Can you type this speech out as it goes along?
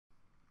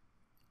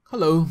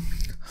Hello,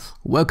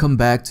 welcome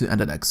back to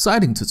another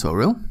exciting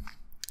tutorial,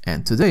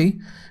 and today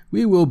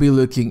we will be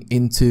looking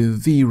into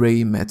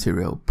V-Ray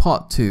material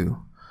part 2.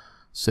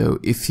 So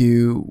if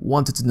you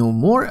wanted to know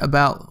more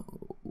about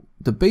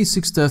the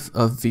basic stuff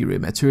of V-Ray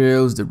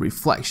materials, the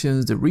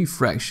reflections, the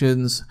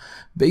refractions,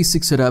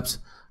 basic setups,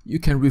 you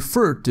can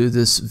refer to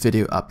this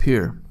video up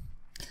here.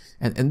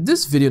 And in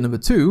this video number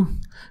 2,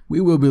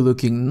 we will be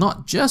looking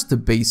not just the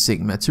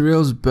basic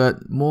materials,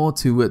 but more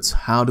towards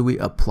how do we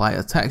apply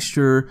a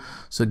texture,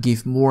 so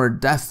give more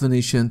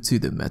definition to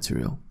the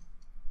material.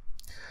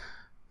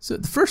 So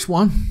the first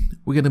one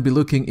we're going to be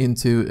looking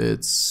into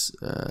is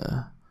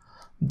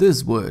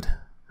this wood.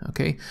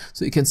 Okay,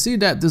 so you can see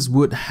that this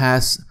wood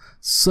has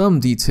some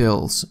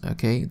details.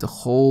 Okay, the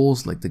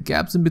holes, like the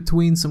gaps in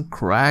between, some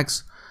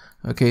cracks.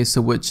 Okay, so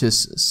which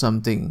is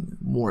something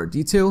more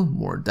detail,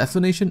 more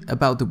definition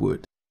about the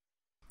wood.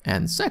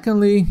 And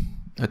secondly,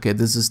 okay,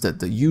 this is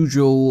the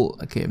usual,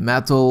 okay,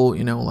 metal,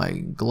 you know,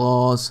 like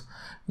gloss,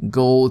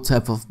 gold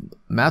type of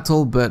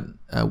metal, but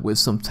with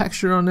some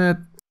texture on it.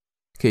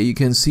 Okay, you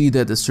can see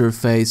that the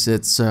surface,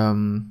 it's a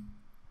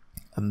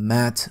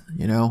matte,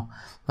 you know,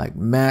 like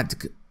matte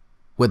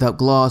without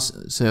gloss.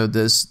 So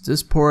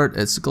this part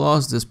it's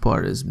gloss, this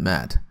part is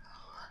matte.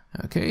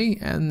 Okay,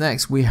 and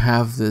next we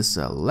have this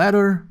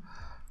leather.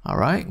 All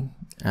right,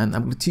 and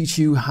I'm going to teach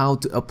you how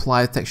to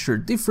apply texture,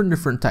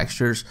 different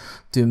textures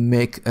to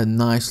make a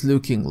nice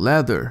looking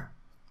leather.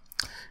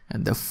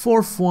 And the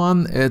fourth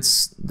one,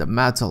 it's the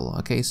metal.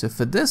 Okay, so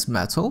for this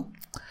metal,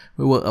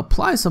 we will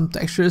apply some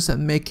textures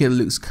and make it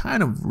looks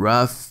kind of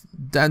rough,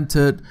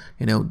 dented,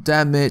 you know,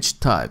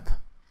 damaged type.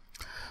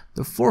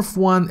 The fourth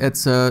one,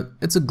 it's a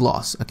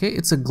gloss. Okay,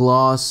 it's a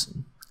gloss,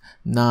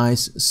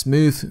 nice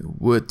smooth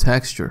wood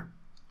texture.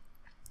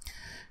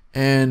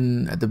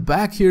 And at the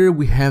back here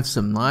we have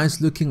some nice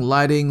looking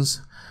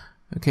lightings.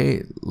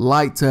 Okay,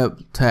 light up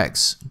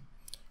text.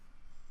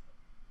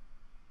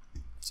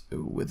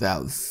 So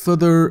without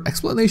further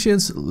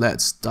explanations,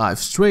 let's dive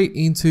straight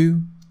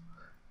into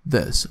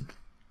this.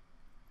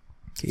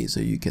 Okay, so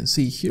you can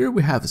see here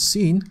we have a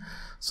scene.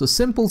 So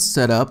simple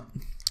setup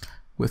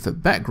with a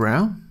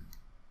background.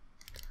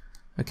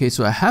 Okay,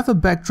 so I have a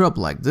backdrop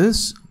like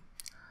this.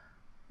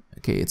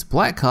 Okay, it's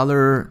black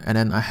color, and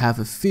then I have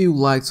a few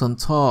lights on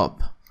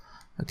top.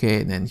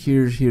 Okay, and then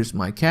here's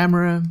my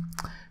camera,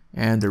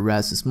 and the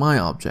rest is my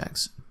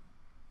objects.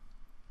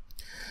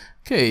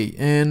 Okay,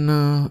 and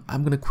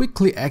I'm gonna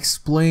quickly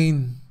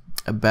explain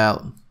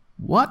about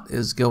what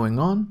is going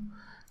on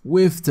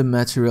with the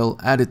material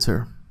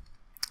editor.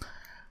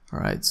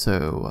 Alright,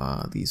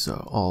 so these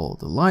are all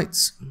the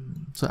lights.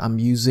 So I'm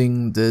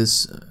using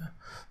this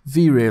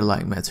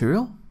V-Ray-like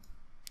material,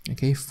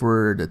 okay,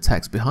 for the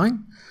text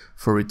behind,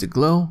 for it to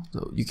glow.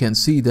 So you can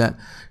see that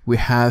we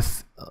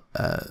have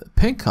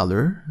pink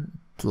color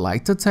to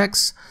light the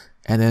text,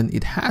 and then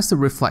it has the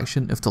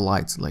reflection of the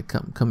lights like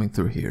coming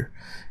through here,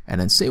 and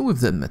then same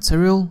with the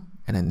material,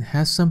 and then it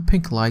has some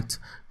pink light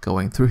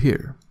going through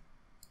here.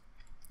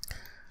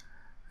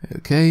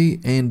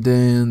 Okay, and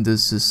then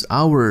this is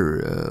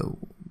our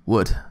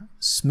wood,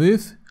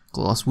 smooth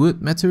gloss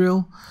wood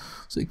material.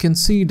 So you can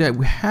see that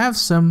we have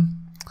some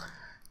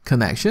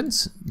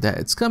connections that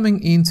it's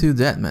coming into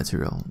that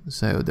material.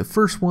 So the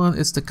first one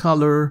is the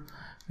color.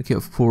 Okay,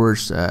 of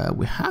course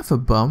we have a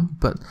bump,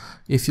 but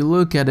if you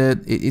look at it,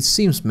 it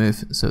seems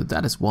smooth, so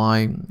that is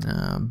why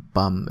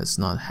bump is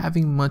not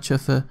having much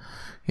of a,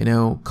 you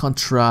know,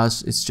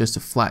 contrast. It's just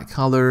a flat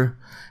color.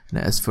 And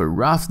as for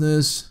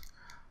roughness,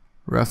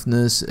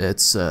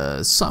 it's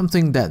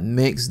something that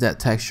makes that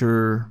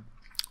texture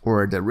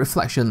or the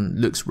reflection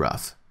looks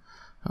rough.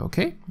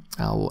 Okay,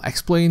 I'll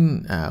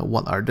explain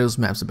what are those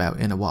maps about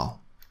in a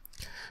while.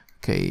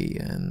 Okay,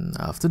 and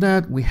after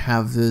that we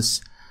have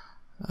this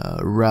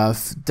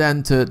rough,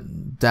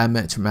 dented,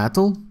 damaged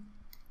metal.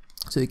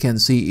 So you can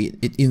see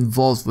it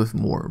involves with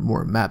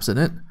more maps in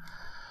it.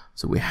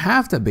 So we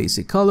have the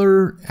basic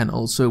color, and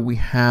also we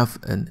have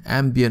an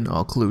ambient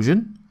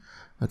occlusion.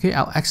 Okay,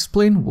 I'll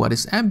explain what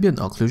is ambient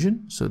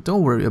occlusion, so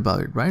don't worry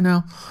about it right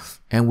now.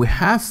 And we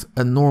have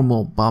a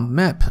normal bump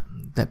map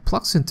that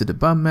plugs into the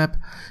bump map,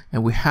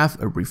 and we have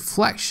a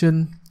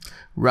reflection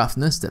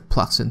roughness that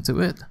plugs into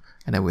it,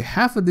 and then we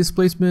have a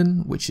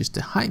displacement, which is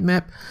the height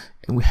map,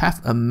 and we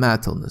have a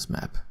metalness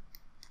map.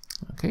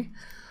 Okay,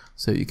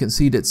 so you can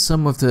see that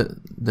some of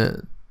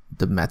the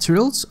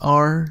materials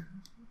are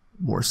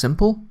more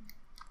simple,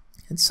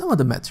 and some of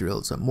the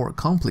materials are more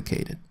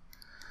complicated.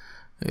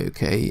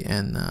 Okay,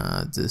 and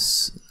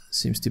this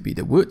seems to be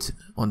the wood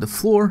on the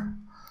floor.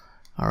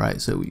 All right,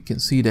 so you can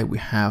see that we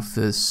have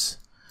this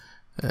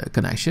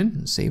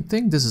connection, same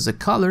thing. This is a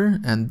color,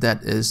 and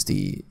that is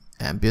the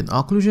ambient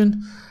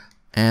occlusion.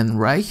 And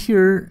right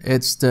here,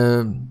 it's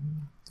the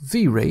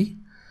V-Ray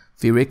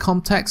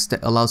context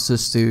that allows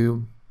us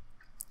to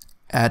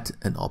add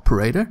an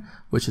operator,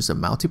 which is a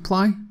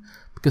multiply,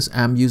 because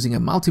I'm using a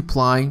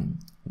multiply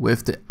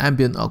with the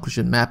ambient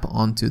occlusion map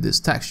onto this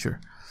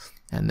texture.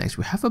 And next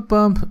we have a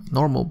bump,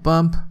 normal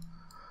bump.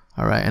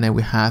 All right, and then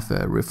we have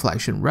a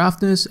reflection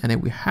roughness, and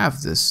then we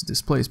have this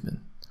displacement.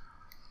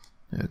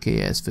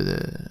 Okay, as for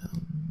the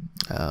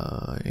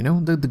you know,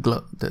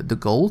 the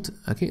gold,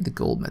 okay, the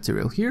gold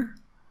material here,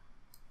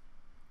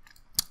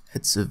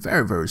 it's a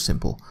very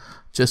simple,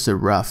 just a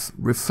rough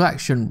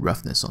reflection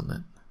roughness on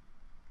it.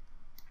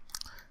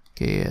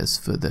 Okay, as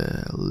for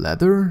the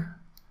leather,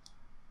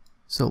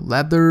 so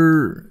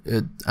leather,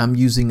 I'm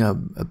using a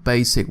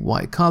basic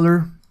white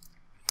color.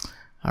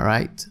 All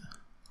right,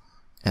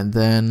 and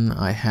then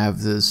I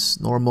have this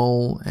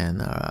normal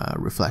and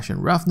reflection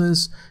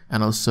roughness,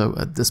 and also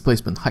a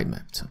displacement height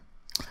map,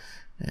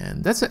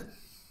 and that's it.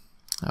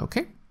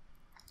 Okay,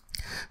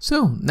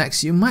 so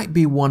next you might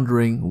be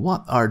wondering,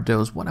 what are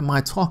those? What am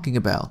I talking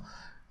about?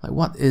 Like,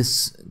 what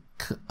is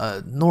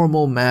a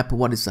normal map?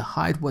 What is the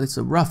height? What is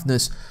the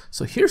roughness?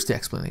 So here's the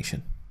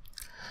explanation.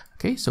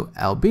 Okay, so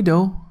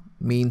albedo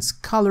means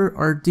color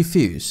or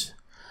diffuse.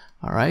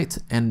 All right,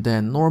 and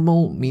then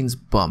normal means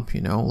bump, you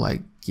know,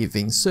 like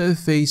giving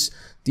surface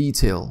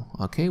detail.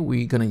 Okay,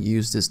 we're gonna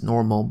use this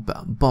normal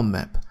bump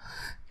map,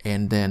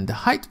 and then the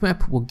height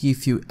map will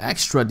give you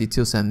extra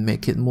details and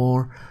make it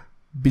more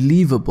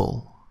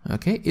believable.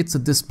 Okay, it's a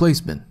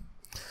displacement.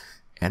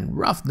 And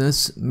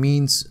roughness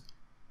means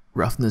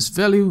roughness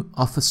value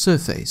of a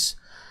surface.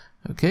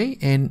 Okay,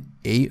 and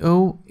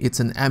AO,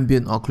 it's an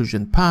ambient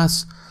occlusion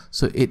path,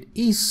 so it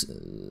is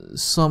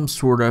some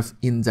sort of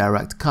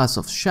indirect cast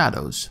of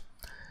shadows.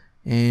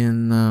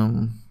 And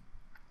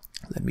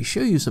let me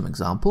show you some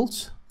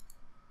examples.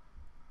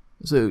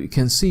 So you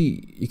can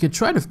see, you can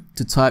try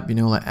to type, you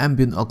know, like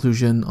ambient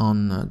occlusion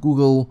on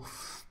Google,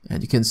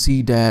 and you can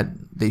see that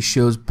they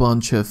shows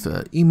bunch of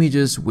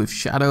images with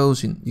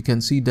shadows, and you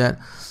can see that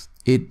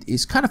it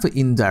is kind of an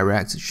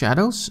indirect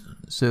shadows.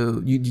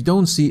 So you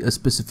don't see a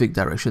specific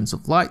directions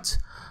of light.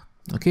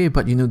 Okay,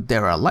 but you know,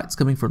 there are lights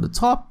coming from the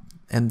top,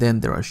 and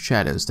then there are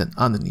shadows then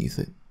underneath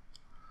it.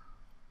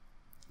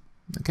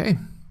 Okay.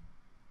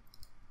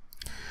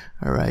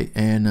 All right,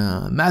 and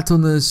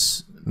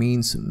metalness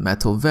means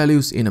metal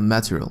values in a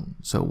material.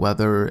 So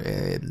whether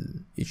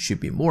it should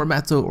be more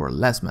metal or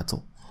less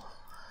metal.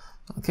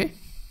 Okay.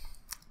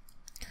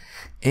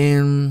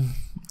 And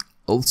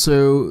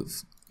also,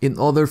 in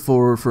order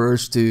for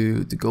us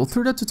to go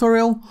through that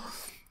tutorial,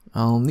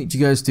 I'll need you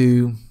guys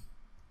to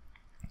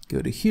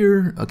go to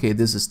here. Okay,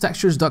 this is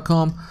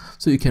textures.com.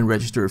 So you can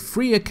register a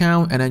free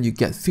account, and then you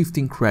get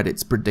 15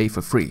 credits per day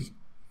for free.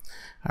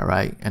 All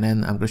right, and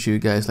then I'm going to show you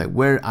guys like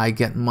where I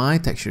get my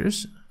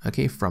textures,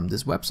 okay, from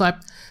this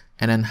website,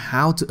 and then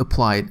how to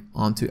apply it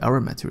onto our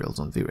materials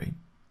on V-Ray.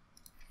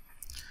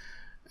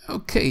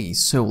 Okay,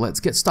 so let's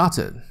get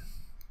started.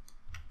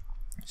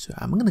 So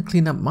I'm going to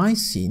clean up my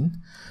scene.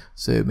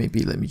 So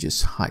maybe let me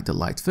just hide the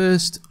light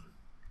first.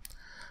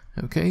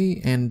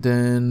 Okay, and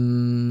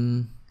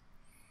then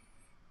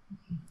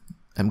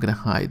I'm going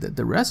to hide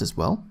the rest as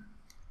well.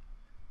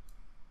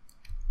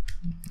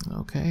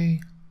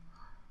 Okay.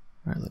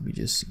 All right, let me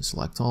just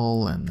select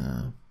all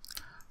and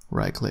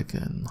right click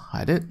and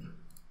hide it.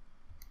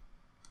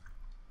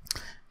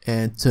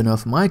 And turn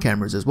off my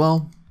cameras as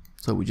well.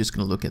 So we're just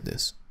going to look at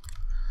this.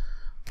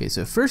 Okay,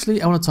 so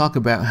firstly, I want to talk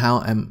about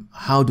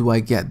how do I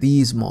get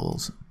these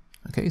models.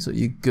 Okay, so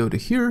you go to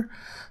here.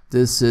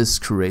 This is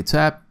Create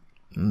tab,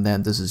 and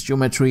then this is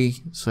Geometry.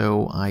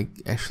 So I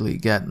actually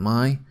get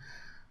my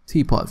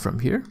teapot from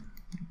here.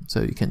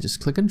 So you can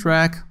just click and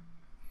drag.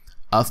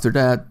 After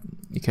that,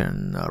 you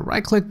can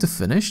right click to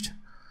finished.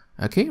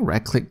 Okay,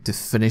 right click to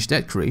finish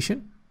that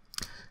creation,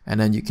 and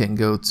then you can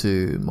go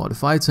to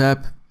Modify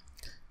tab,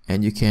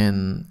 and you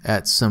can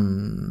add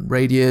some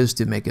radius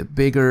to make it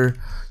bigger.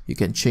 You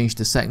can change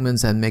the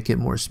segments and make it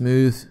more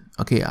smooth.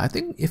 Okay, I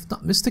think if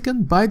not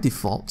mistaken, by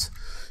default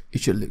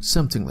it should look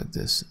something like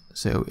this.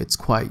 So it's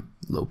quite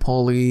low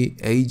poly,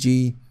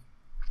 agey.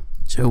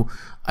 So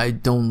I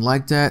don't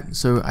like that,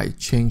 so I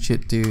change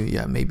it to,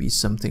 yeah, maybe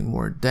something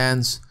more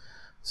dense.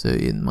 So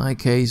in my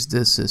case,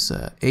 this is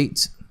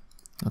 8.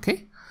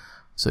 Okay,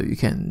 so you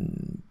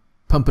can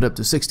pump it up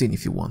to 16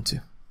 if you want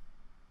to.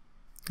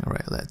 All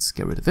right, let's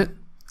get rid of it.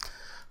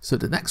 So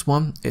the next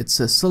one, it's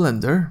a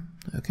cylinder.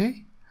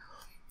 Okay,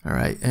 all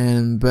right,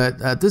 and but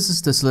this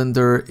is the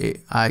cylinder.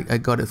 I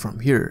got it from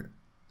here.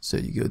 So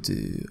you go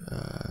to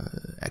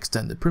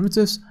extended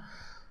primitives.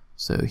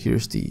 So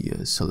here's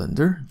the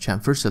cylinder,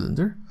 chamfer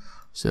cylinder.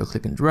 So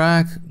click and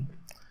drag,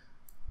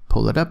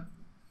 pull it up,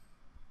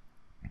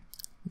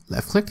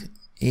 left click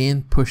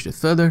and push it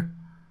further.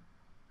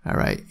 All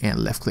right, and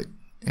left click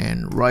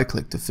and right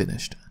click to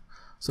finished.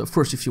 So of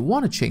course, if you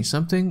want to change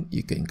something,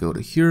 you can go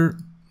to here,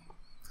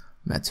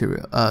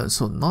 material.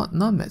 So not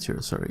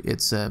material, sorry,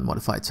 it's a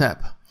Modify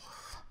tab.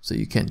 So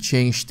you can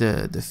change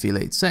the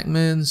fillet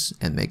segments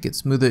and make it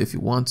smoother if you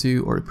want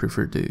to, or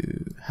prefer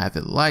to have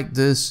it like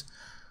this.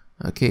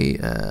 Okay,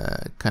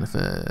 kind of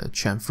a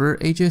chamfer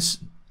edges.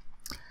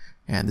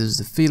 And this is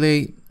the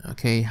fillet.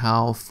 Okay,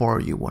 how far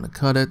you want to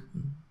cut it.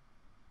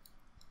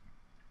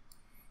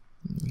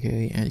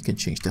 Okay, and you can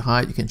change the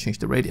height, you can change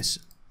the radius.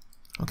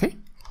 Okay,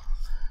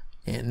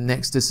 and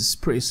next, this is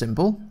pretty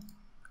simple,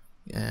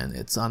 and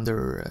it's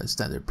under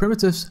standard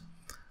primitives.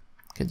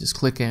 You can just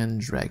click and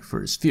drag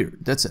for a sphere.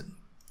 That's it.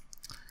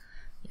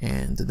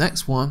 And the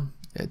next one,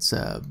 it's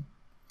a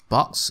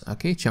box,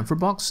 okay, chamfer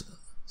box,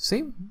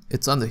 same,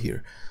 it's under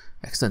here,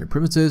 extended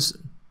primitives,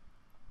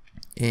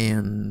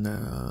 and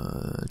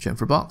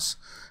chamfer box,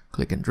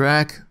 click and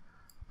drag,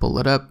 pull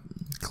it up,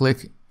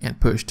 click and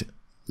push,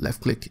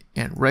 left click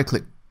and right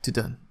click to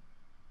done.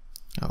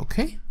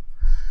 Okay,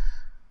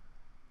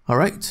 all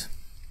right,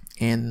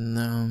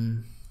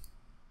 and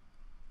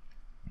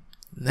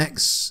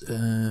next,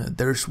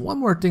 there's one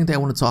more thing that I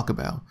want to talk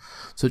about.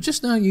 So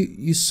just now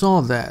you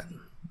saw that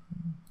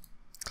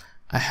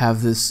I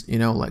have this, you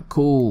know, like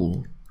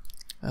cool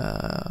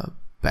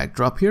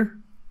backdrop here,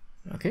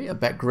 okay, a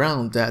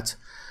background that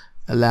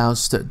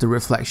allows the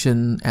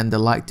reflection and the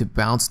light to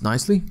bounce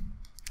nicely.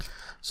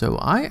 So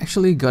I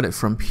actually got it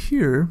from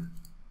here,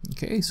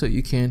 okay, so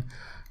you can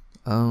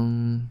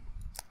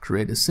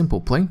create a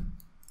simple plane.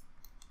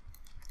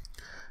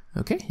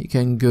 Okay, you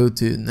can go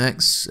to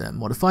next,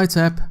 modify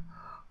tab,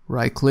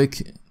 right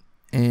click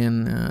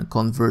and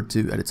convert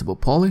to editable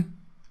poly,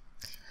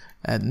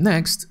 and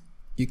next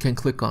you can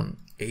click on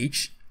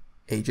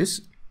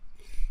edges,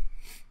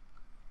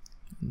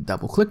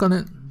 double click on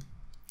it,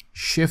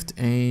 shift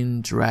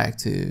and drag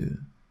to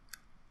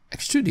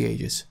extrude the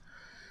edges,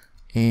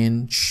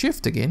 and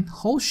shift again,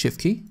 hold shift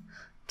key,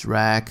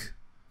 drag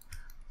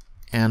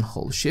and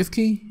hold shift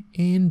key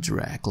and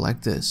drag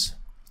like this.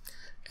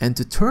 And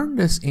to turn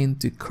this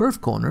into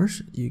curved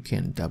corners, you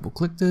can double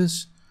click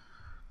this,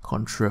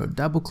 control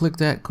double click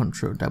that,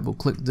 control double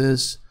click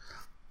this,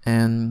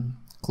 and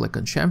click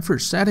on chamfer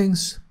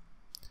settings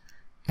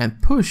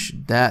and push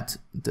that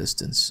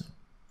distance.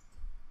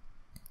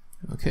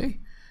 Okay,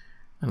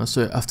 and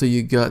also after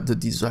you got the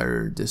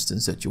desired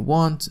distance that you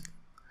want,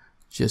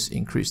 just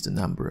increase the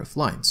number of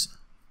lines,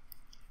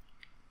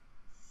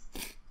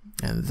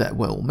 and that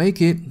will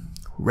make it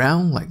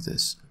round like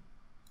this.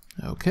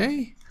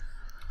 Okay,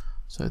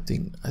 so I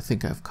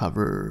think I've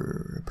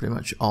covered pretty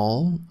much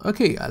all.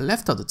 Okay, I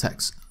left out the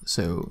text.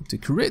 So to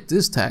create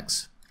this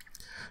text,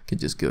 you can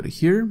just go to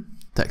here,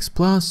 text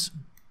plus.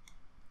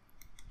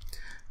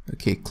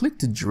 Okay, click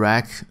to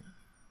drag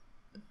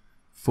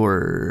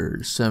for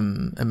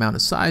some amount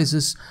of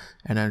sizes,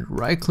 and then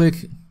right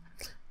click,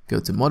 go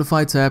to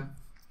modify tab,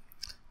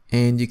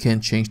 and you can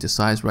change the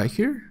size right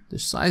here, the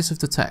size of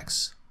the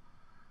text.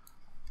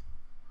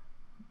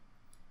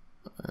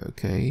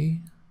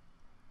 Okay,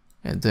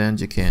 and then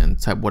you can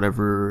type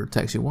whatever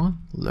text you want,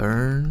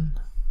 learn.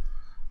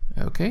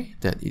 Okay,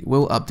 that it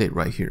will update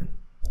right here.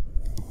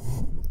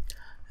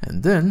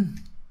 And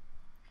then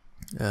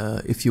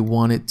if you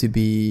want it to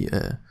be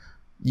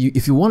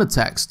if you want a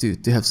text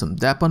to have some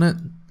depth on it,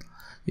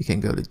 you can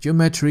go to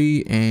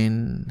geometry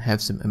and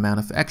have some amount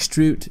of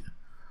extrude.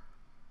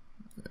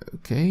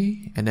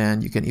 Okay, and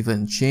then you can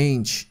even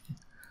change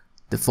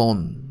the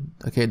font,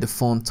 okay, the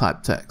font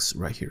type text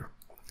right here.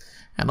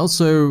 And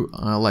also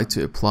I like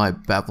to apply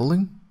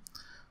beveling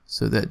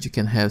so that you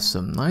can have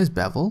some nice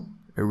bevel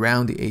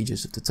around the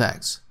edges of the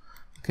text,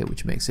 okay,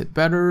 which makes it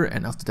better.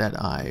 And after that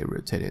I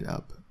rotate it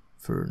up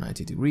for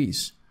 90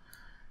 degrees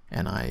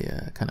and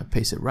I kind of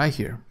paste it right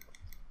here.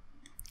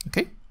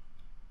 Okay,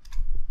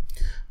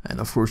 and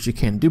of course you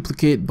can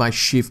duplicate by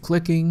shift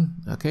clicking,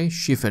 okay,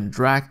 shift and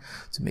drag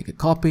to make a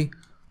copy.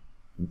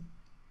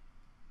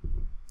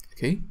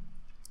 Okay,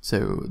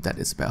 so that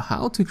is about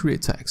how to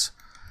create text.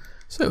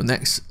 So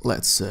next,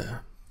 let's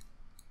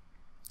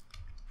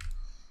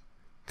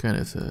kind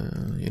of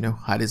you know,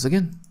 hide this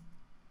again,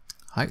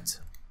 hide.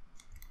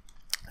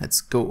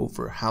 Let's go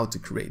over how to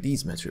create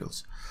these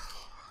materials.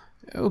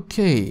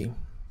 Okay,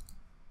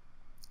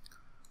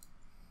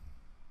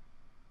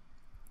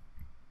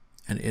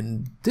 and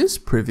in this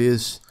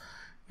previous,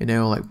 you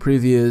know, like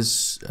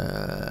previous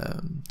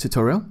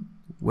tutorial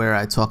where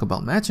I talk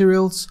about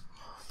materials,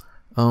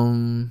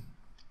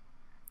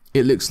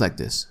 it looks like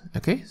this.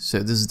 Okay, so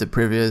this is the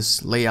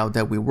previous layout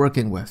that we're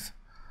working with.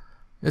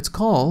 It's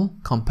called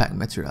Compact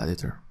Material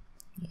Editor.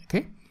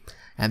 Okay,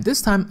 and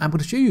this time I'm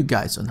going to show you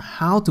guys on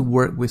how to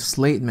work with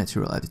Slate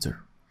Material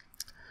Editor.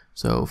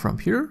 So from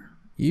here,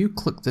 you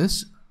click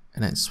this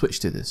and then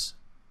switch to this.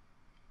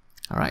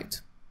 All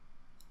right.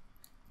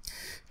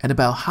 And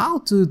about how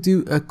to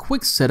do a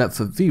quick setup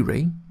for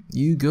Vray,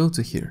 you go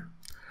to here,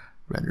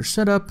 render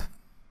setup.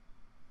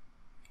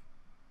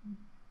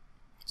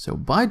 So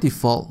by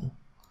default,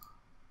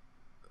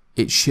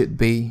 it should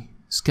be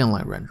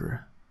scanline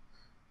renderer.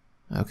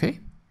 Okay,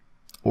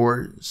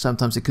 or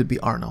sometimes it could be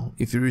Arnold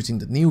if you're using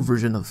the new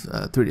version of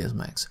 3ds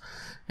Max,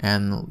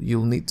 and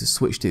you'll need to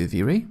switch to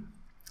Vray.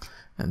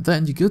 And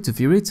then you go to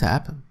Vray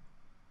tab.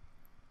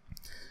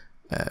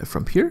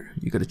 From here,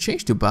 you got to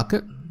change to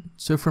bucket.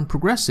 So from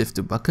progressive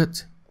to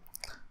bucket.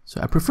 So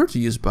I prefer to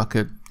use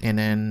bucket, and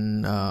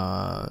then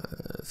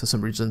for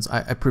some reasons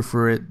I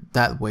prefer it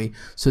that way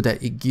so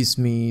that it gives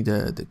me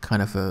the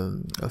kind of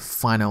a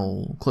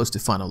final, close to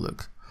final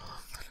look.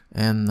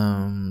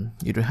 And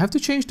you don't have to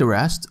change the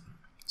rest.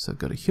 So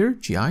go to here,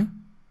 GI.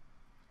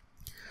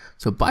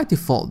 So by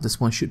default, this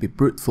one should be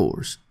brute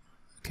force.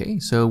 Okay,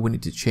 so we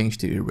need to change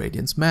to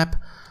irradiance map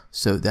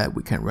so that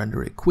we can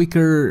render it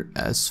quicker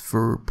as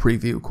for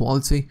preview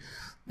quality.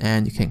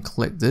 and you can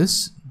click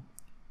this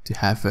to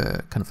have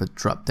a kind of a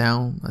drop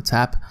down, a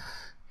tab,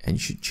 and you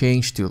should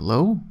change to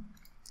low.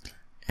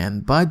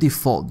 And by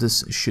default,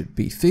 this should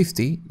be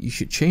 50. You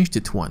should change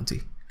to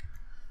 20.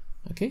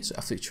 Okay, so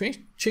after you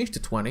change to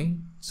 20,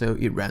 so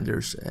it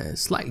renders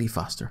slightly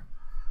faster.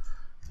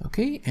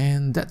 Okay,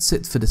 and that's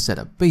it for the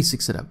setup,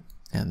 basic setup,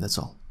 and that's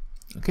all.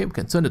 Okay, we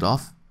can turn it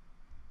off.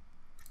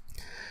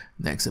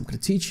 Next, I'm going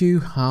to teach you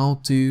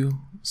how to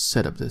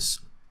set up this.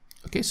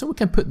 Okay, so we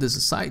can put this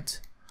aside.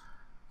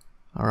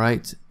 All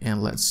right,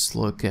 and let's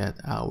look at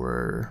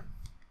our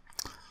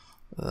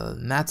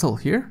metal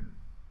here.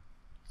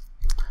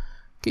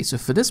 Okay, so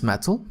for this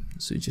metal,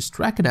 so you just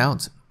drag it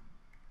out.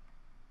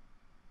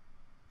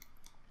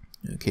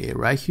 Okay,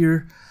 right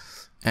here.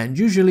 And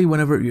usually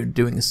whenever you're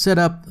doing a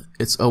setup,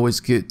 it's always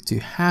good to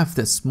have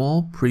that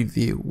small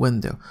preview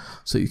window.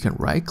 So you can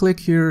right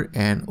click here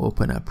and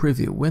open a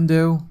preview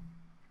window.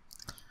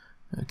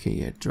 Okay,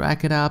 yeah,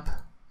 drag it up.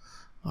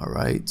 All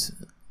right.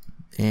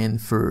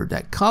 And for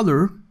that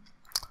color,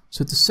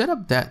 so to set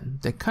up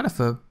that kind of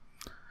a,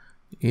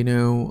 you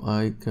know,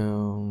 like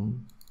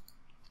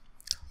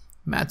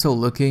metal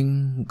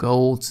looking,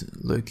 gold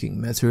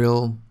looking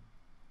material.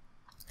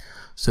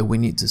 So we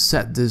need to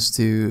set this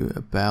to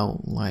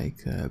about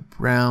like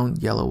brown,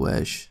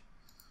 yellowish,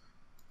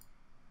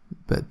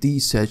 but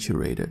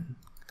desaturated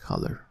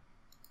color.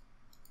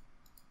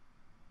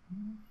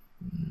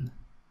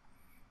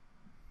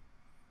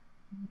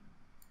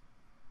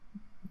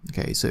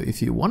 Okay, so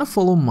if you want to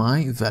follow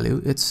my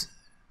value, it's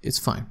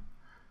fine,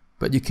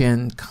 but you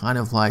can kind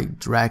of like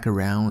drag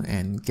around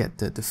and get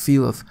the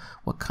feel of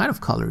what kind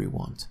of color you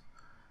want.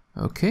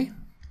 Okay,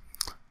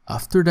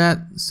 after that,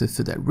 so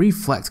for that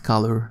reflect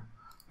color,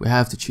 we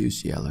have to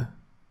choose yellow.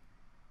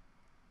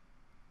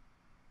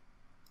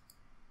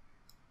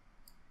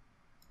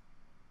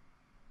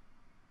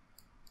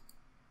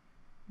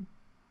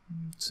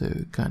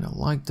 So kind of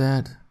like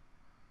that,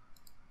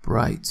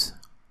 bright.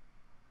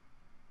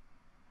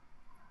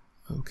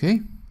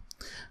 Okay,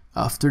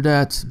 after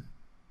that,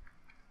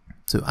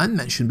 so I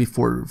mentioned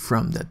before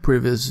from that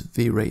previous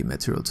V-Ray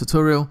material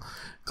tutorial,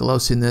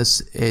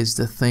 glossiness is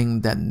the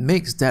thing that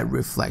makes that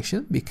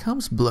reflection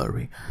becomes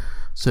blurry.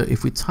 So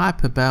if we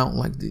type about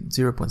like the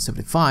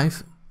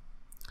 0.75,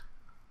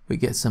 we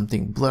get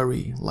something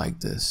blurry like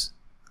this.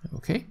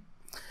 Okay,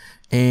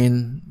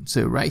 and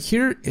so right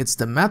here it's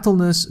the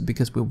metalness,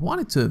 because we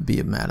want it to be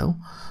a metal,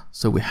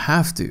 so we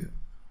have to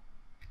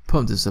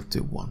pump this up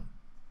to 1.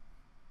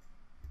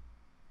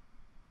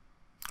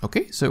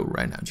 Okay, so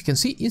right now you can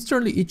see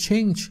instantly it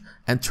changed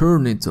and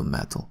turned into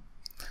metal.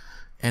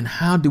 And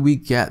how do we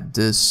get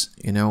this,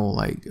 you know,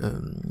 like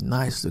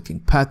nice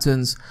looking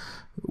patterns,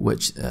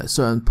 which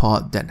certain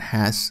part that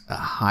has a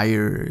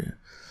higher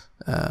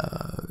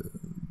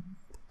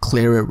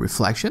clearer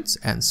reflections,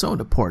 and some of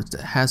the parts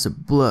that has a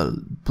blur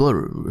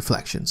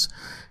reflections.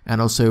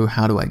 And also,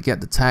 how do I get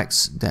the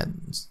text that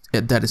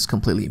is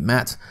completely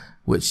matte,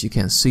 which you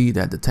can see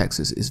that the text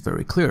is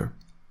very clear.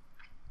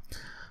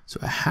 So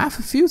I have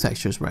a few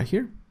textures right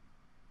here,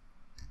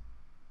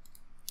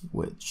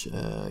 which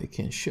I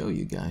can show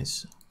you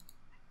guys.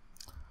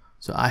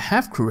 So I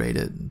have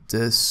created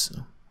this.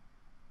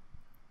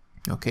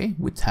 Okay,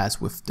 we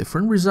test with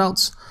different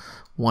results.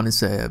 One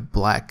is a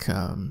black,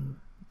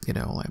 you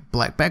know, like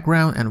black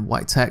background and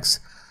white text.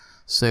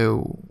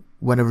 So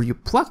whenever you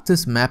plug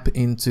this map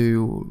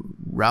into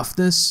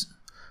roughness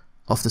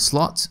of the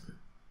slot,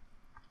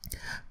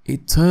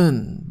 it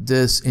turns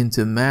this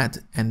into matte,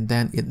 and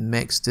then it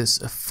makes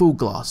this a full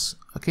gloss.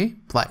 Okay,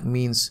 black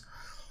means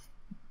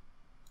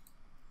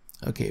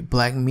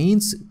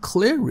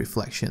clear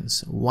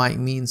reflections, white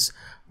means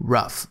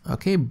rough,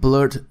 okay,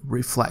 blurred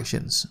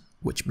reflections,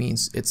 which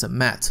means it's a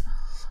matte.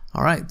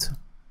 All right,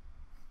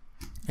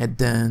 and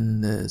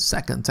then the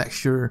second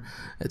texture,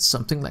 it's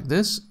something like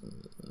this.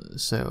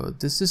 So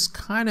this is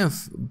kind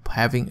of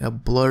having a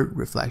blurred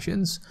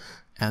reflections,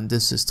 and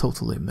this is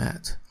totally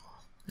matte.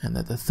 And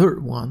then the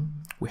third one,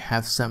 we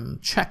have some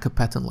checker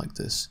pattern like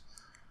this.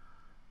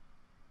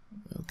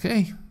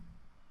 Okay,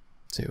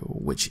 so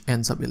which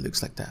ends up, it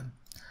looks like that.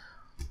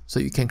 So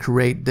you can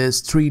create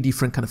this 3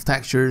 different kind of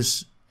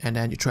textures, and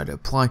then you try to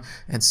apply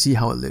and see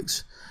how it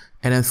looks.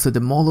 And then for the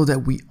model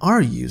that we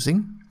are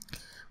using,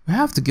 we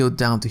have to go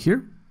down to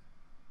here.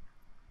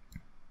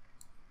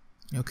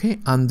 Okay,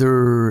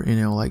 under, you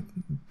know, like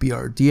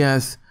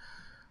BRDF,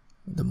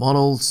 the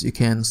models, you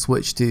can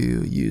switch to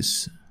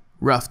use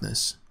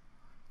roughness.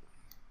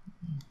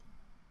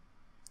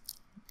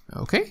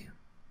 Okay,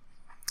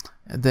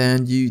 and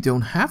then you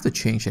don't have to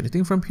change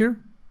anything from here.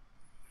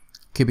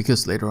 Okay,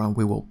 because later on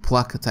we will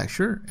plug a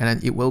texture, and then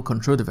it will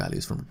control the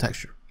values from the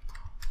texture.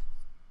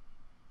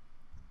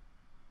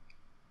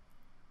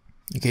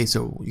 Okay,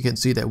 so you can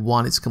see that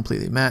 1 is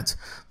completely matte,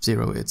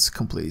 0 it's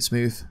completely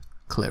smooth,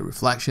 clear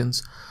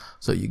reflections.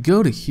 So you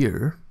go to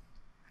here,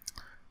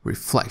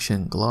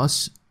 reflection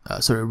gloss,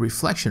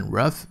 reflection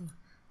rough,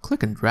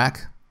 click and drag,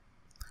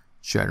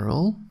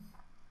 general,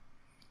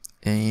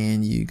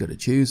 and you gotta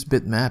choose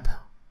bitmap.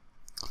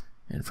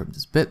 And from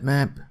this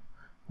bitmap,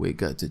 we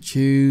got to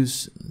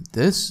choose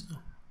this,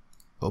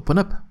 open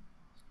up.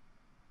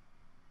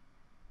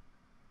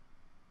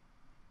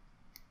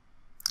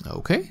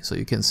 Okay, so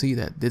you can see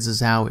that this is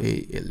how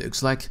it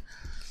looks like.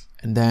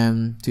 And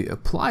then to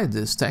apply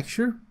this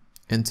texture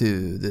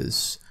into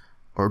this,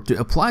 or to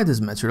apply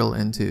this material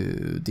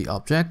into the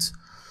object,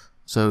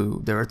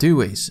 so there are two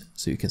ways.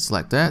 So you can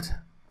select that,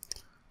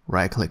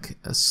 right click,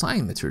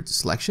 assign material to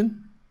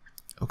selection,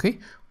 okay,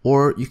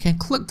 or you can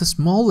click the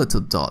small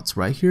little dots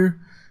right here,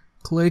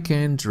 click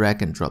and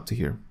drag and drop to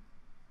here.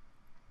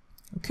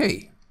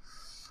 Okay,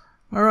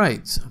 all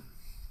right,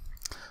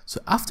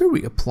 so after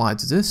we applied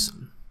this,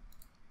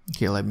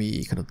 okay, let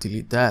me kind of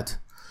delete that.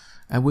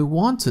 And we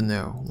want to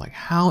know, like,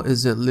 how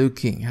is it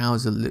looking? How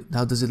does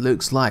it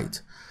look like?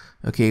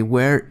 Okay,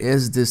 where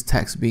is this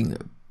text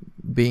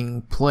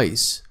being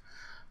placed?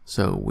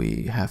 So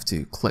we have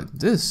to click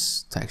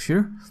this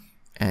texture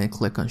and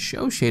click on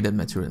Show Shaded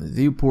Material in the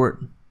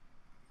viewport.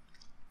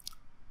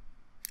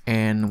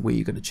 And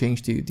we're going to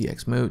change to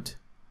DX mode.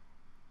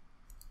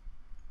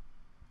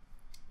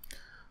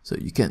 So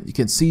you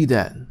can see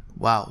that,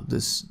 wow,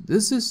 this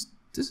is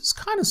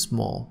kind of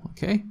small.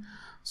 Okay.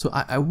 So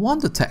I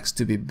want the text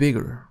to be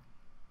bigger.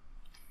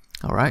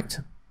 All right.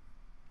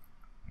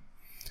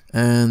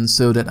 And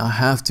so that I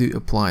have to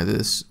apply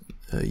this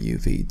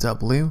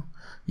UVW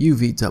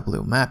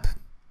map.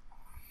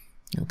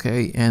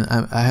 Okay, and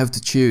I have to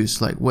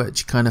choose like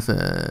which kind of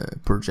a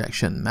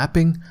projection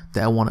mapping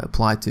that I want to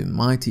apply to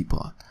my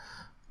teapot.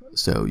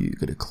 So you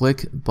gotta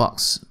click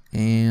box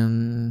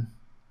and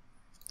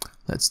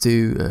let's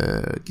do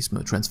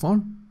Gizmo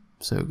transform.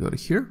 So go to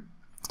here,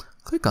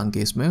 click on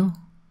Gizmo.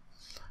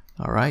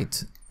 All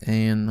right,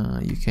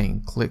 and you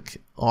can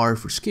click R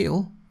for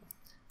scale,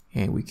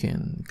 and we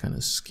can kind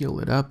of scale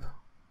it up.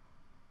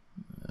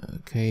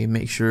 Okay,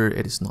 make sure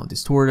it is not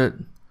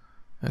distorted.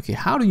 Okay,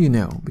 how do you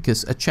know?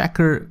 Because a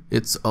checker,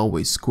 it's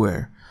always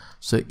square.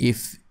 So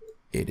if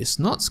it is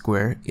not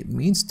square, it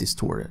means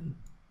distorted.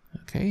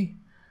 Okay,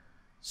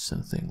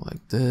 something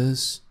like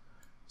this.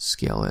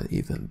 Scale it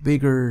even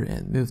bigger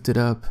and move it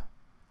up.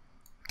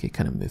 Okay,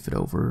 kind of move it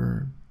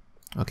over.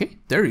 Okay,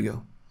 there you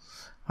go.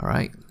 All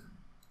right.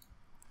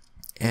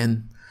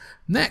 And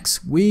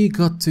next we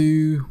got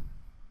to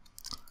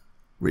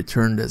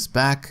return this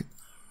back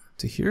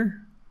to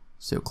here.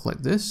 So click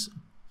this.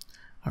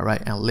 All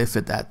right, and leave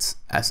it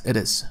as it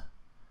is.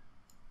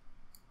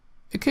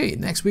 Okay,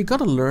 next we got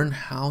to learn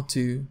how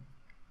to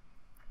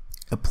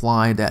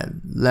apply that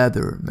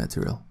leather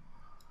material.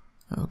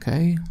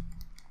 Okay,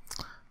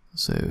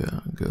 so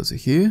go to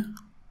here,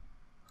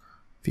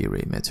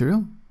 Vray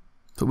material.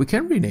 So we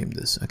can rename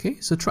this. Okay,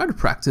 so try to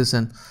practice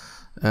and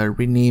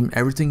rename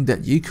everything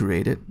that you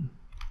created.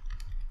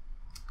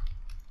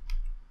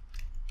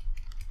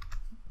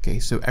 Okay,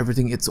 so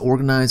everything it's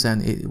organized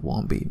and it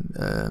won't be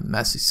a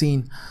messy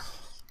scene.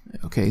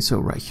 Okay, so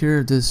right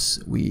here,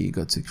 this we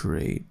got to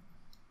create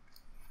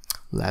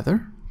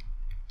leather.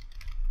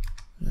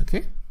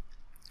 Okay,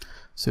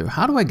 so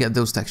how do I get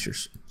those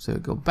textures? So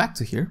go back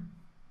to here.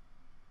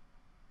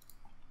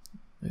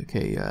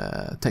 Okay,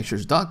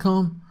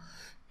 textures.com,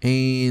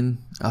 and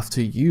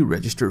after you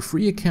register a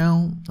free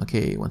account,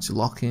 okay, once you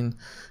log in, you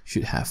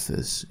should have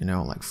this, you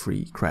know, like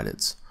free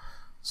credits.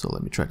 So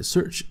let me try to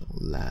search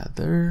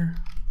leather.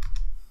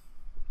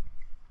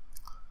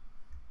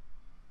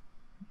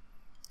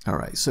 All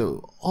right,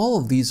 so all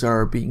of these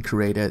are being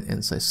created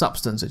inside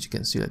Substance. As you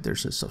can see that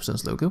there's a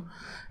Substance logo,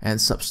 and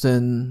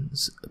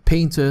Substance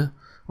Painter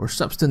or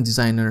Substance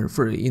Designer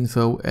for the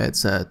info.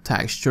 It's a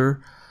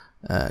texture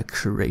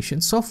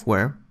creation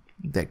software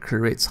that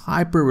creates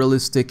hyper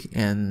realistic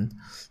and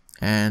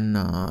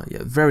yeah,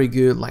 very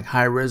good, like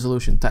high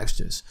resolution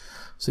textures.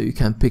 So you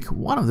can pick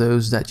one of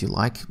those that you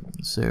like.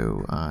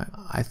 So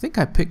I think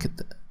I pick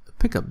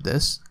up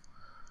this,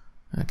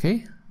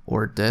 okay,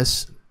 or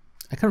this.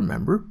 I can't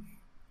remember.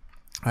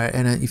 All right,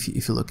 and then if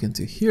you look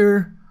into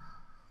here,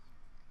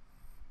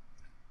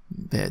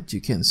 that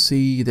you can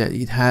see that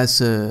it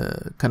has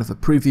a kind of a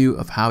preview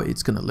of how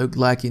it's gonna look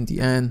like in the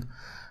end.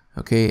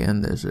 Okay,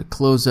 and there's a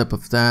close-up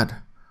of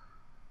that.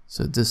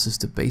 So this is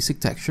the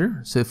basic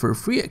texture. So for a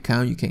free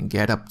account, you can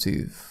get up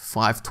to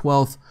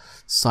 512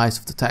 size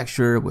of the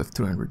texture with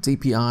 300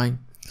 dpi.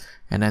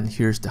 And then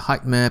here's the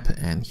height map,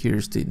 and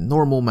here's the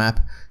normal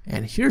map,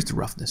 and here's the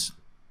roughness.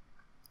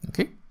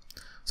 Okay,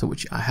 so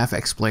which I have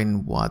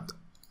explained what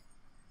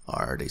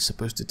are they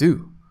supposed to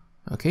do,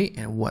 okay,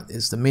 and what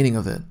is the meaning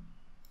of it.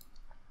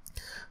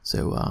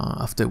 So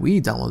after we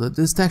downloaded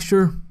this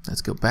texture,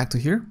 let's go back to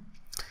here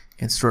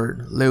and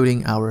start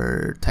loading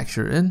our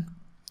texture in.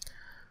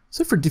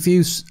 So for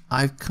diffuse,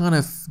 I've kind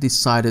of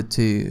decided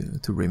to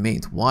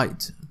remain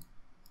white.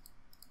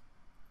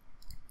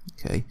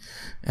 Okay,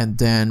 and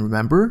then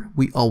remember,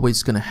 we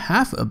always gonna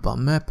have a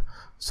bump map,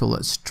 so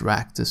let's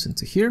drag this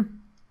into here.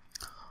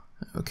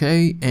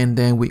 Okay, and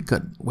then we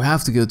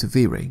have to go to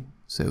Vray.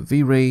 So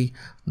Vray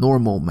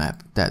normal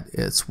map, that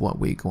is what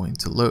we're going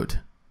to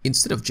load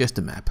instead of just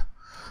a map.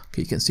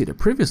 Okay, you can see that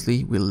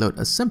previously we load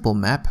a simple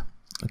map.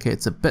 Okay,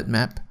 it's a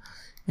bitmap,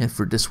 and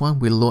for this one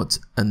we load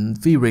a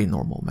Vray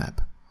normal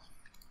map.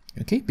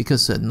 Okay,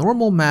 because a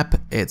normal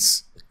map,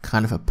 it's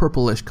kind of a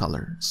purplish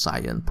color,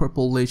 cyan,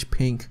 purplish,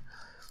 pink.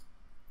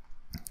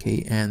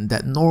 Okay, and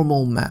that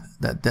normal map,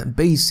 that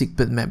basic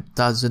bitmap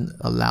doesn't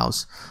allow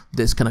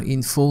this kind of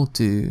info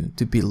to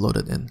be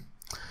loaded in.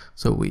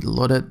 So we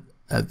loaded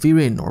a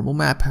Vray normal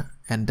map,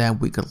 and then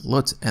we could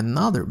load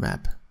another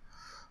map.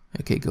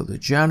 Okay, go to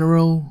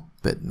General,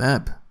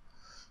 Bitmap,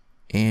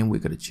 and we're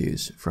gonna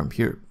choose from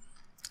here,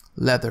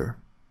 Leather.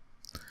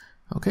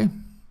 Okay,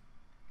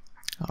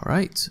 all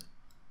right,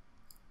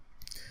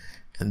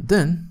 and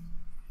then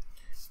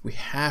we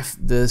have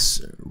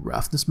this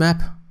roughness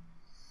map.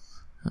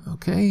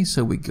 Okay,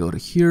 so we go to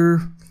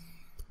here,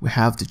 we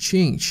have to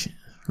change.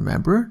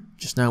 Remember,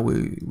 just now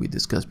we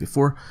discussed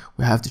before,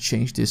 we have to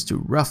change this to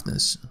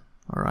roughness.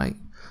 All right,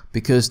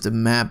 because the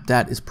map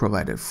that is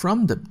provided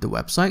from the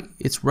website,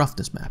 it's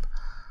roughness map.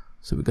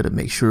 So we got to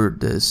make sure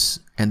this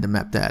and the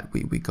map that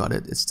we got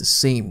it's the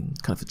same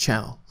kind of a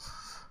channel.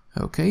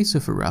 Okay, so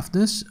for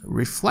roughness,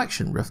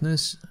 reflection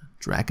roughness,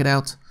 drag it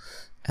out,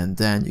 and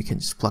then you can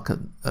just plug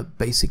a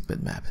basic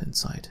bitmap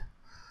inside.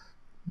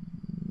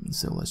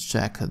 So let's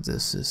check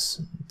this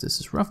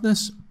is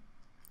roughness.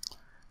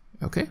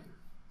 Okay,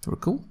 we're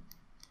cool.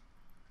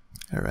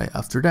 All right,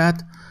 after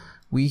that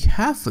we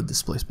have a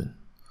displacement.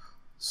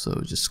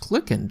 So just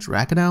click and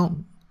drag it out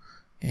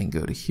and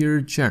go to here,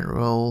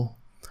 General,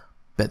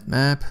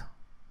 Bitmap,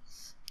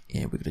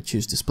 and we're going to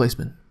choose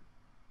displacement,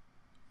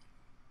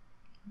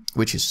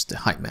 which is the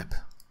height map.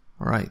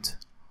 All right,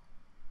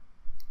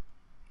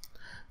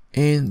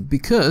 and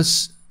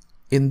because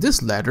in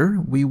this ladder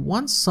we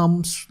want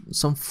some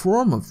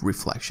form of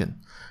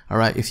reflection. All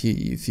right, if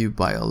you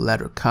buy a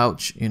leather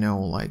couch, you know,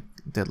 like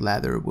that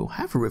ladder will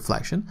have a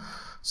reflection.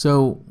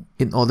 So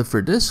in order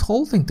for this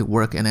whole thing to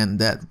work and then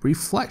that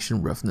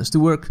reflection roughness to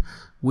work,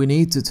 we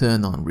need to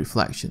turn on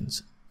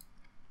reflections.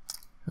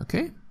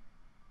 Okay,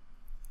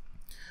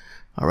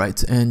 all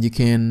right, and you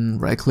can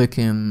right click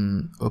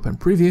and open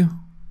preview.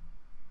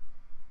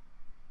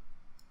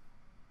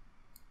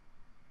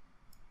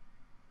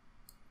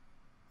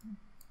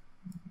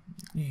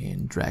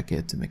 And drag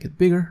it to make it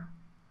bigger,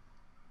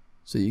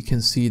 so you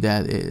can see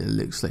that it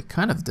looks like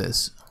kind of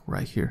this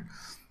right here.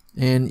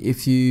 And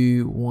if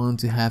you want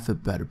to have a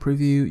better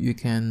preview, you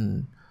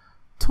can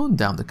tone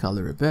down the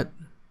color a bit.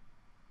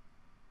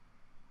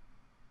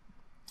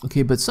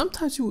 Okay, but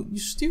sometimes you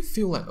still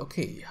feel like,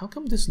 okay, how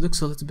come this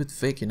looks a little bit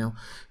fake, you know,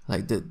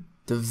 like the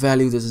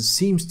value doesn't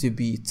seems to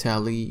be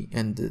tally,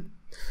 and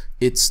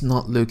it's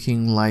not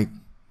looking like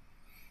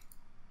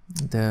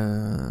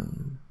the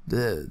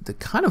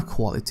kind of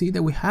quality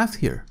that we have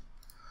here.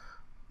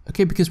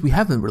 Okay, because we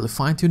haven't really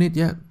fine-tuned it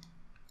yet.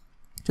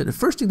 So the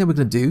first thing that we're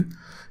going to do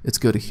is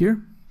go to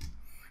here,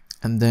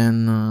 and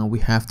then we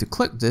have to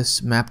click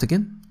this mapped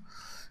again,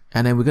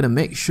 and then we're going to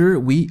make sure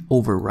we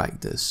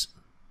overwrite this.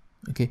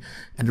 Okay,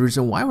 and the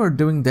reason why we're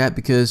doing that,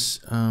 because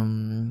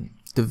the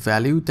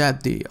value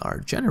that they are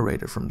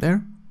generated from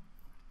there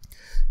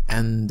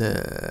and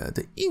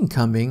the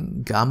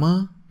incoming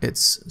gamma,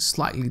 it's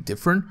slightly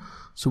different.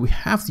 So we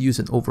have to use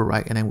an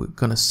override, and then we're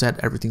gonna set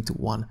everything to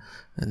 1,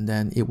 and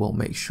then it will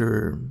make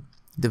sure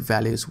the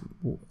values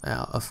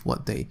of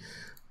what they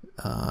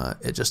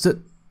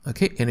adjusted,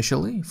 okay,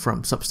 initially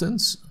from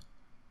substance,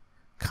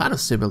 kind of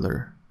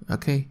similar,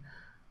 okay,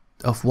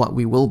 of what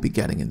we will be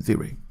getting in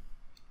Vray.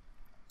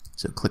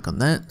 So click on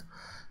that,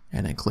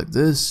 and then click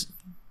this,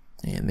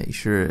 and make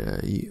sure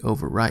you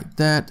overwrite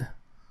that.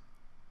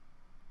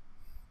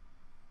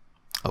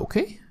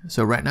 Okay,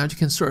 so right now you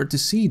can start to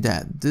see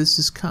that this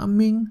is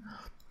coming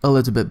a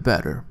little bit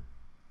better.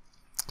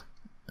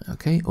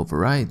 Okay,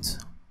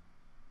 overwrite.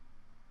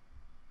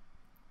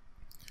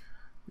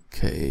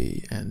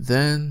 Okay, and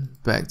then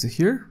back to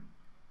here.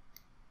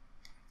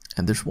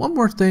 And there's one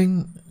more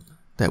thing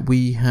that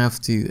we have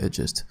to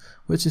adjust,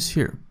 which is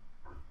here.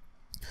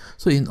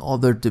 So in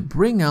order to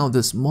bring out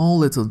the small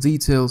little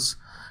details,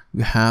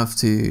 we have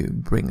to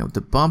bring out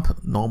the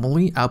bump.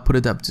 Normally I'll put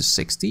it up to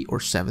 60 or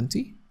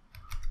 70.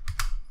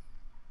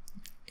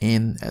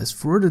 And as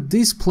for the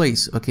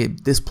displays, okay,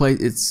 display,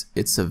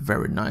 it's a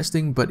very nice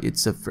thing, but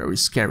it's a very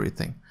scary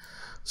thing.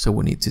 So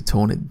we need to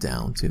tone it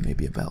down to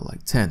maybe about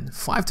like 10,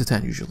 5 to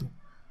 10 usually.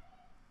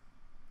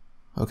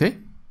 Okay.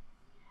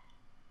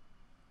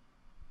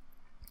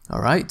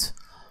 All right.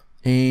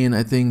 And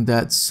I think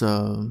that's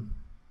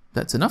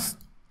enough.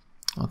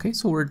 Okay,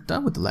 so we're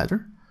done with the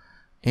ladder,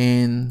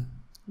 and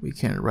we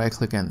can right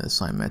click and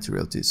assign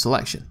material to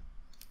selection.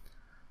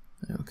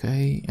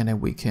 Okay, and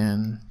then we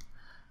can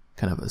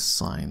kind of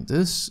assign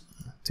this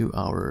to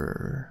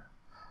our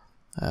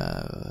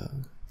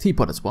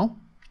teapot as well.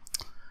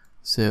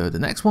 So the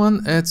next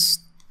one, it's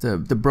the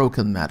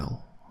broken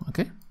metal.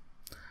 Okay,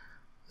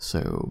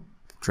 so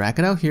drag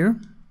it out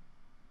here,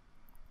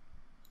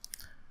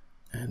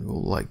 and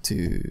we'll like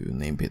to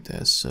name it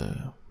as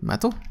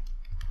metal.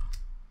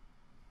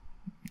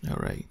 All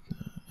right,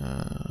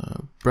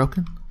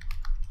 broken.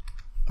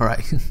 All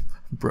right,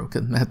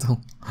 broken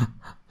metal.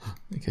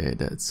 Okay,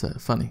 that's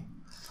funny.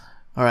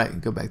 All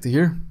right, go back to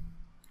here,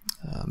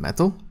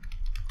 metal.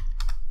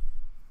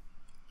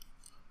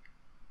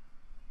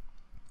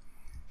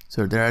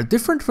 So there are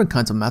different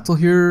kinds of metal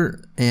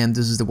here, and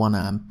this is the one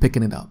I'm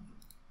picking it up.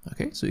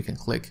 Okay, so you can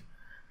click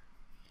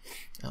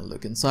and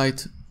look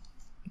inside.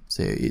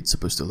 So it's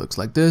supposed to look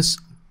like this.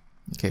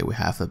 Okay, we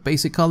have a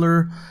basic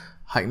color,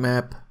 height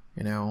map,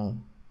 you know,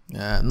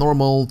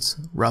 normals,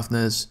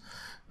 roughness,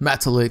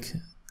 metallic,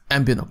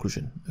 ambient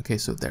occlusion. Okay,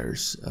 so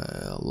there's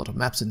a lot of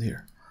maps in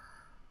here.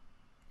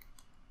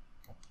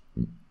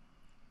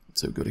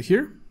 So go to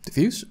here,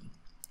 diffuse,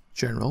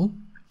 general,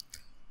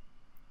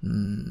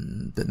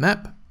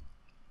 bitmap.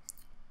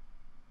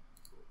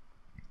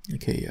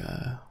 Okay,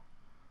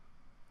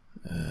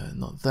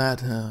 not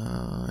that.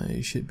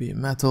 It should be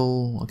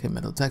metal. Okay,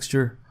 metal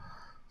texture.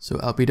 So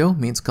albedo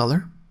means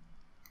color.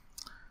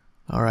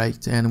 All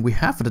right, and we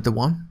have another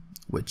one,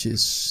 which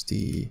is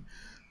the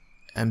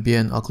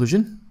ambient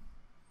occlusion.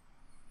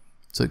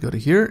 So go to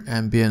here,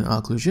 ambient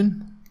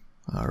occlusion.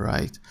 All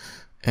right,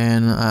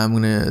 and I'm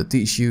gonna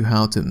teach you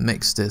how to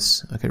mix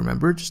this. Okay,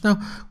 remember just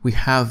now we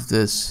have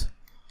this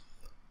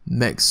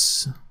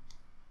mix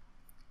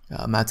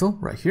metal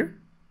right here,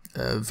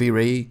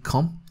 Vray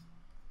comp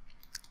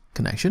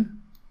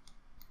connection.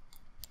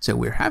 So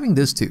we're having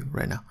this too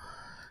right now,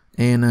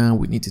 and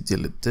we need to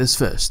delete this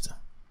first.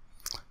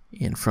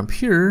 And from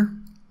here,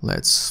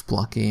 let's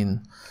plug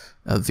in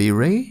a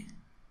Vray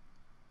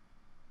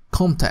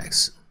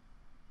context.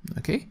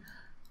 Okay,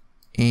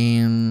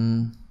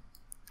 and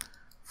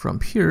from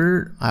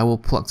here I will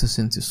plug this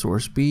into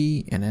source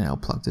B, and then I'll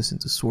plug this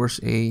into source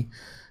A.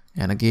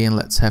 And again,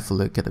 let's have a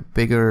look at a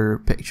bigger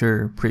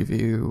picture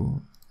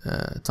preview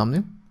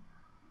thumbnail.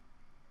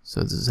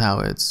 So this is how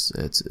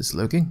it's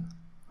looking.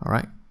 All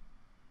right,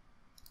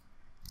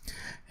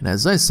 and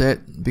as I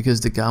said, because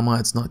the gamma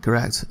is not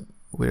correct,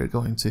 we're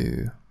going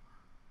to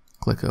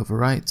click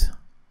overwrite.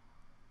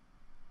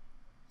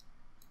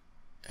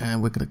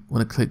 And we're going to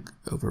want to click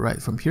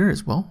overwrite from here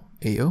as well,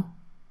 AO.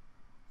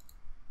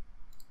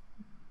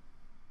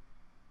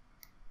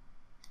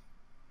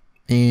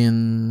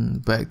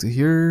 And back to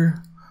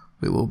here,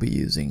 we will be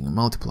using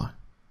multiply.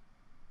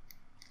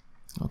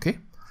 Okay,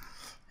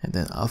 and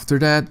then after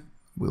that,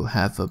 we'll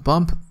have a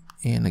bump.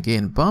 And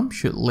again, bump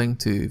should link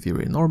to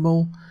Vray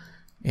normal,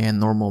 and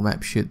normal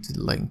map should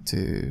link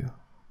to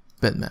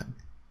bitmap.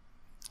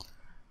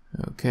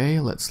 Okay,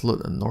 let's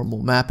load a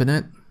normal map in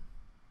it.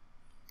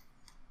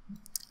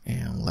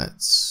 And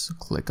let's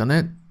click on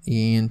it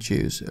and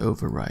choose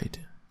override.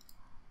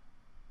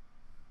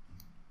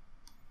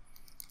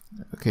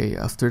 Okay,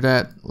 after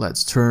that,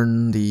 let's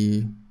turn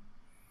the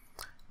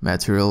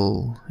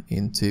material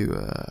into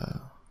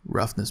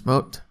roughness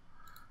mode.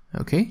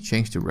 Okay,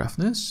 change to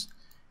roughness,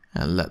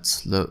 and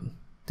let's load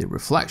the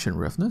reflection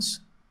roughness.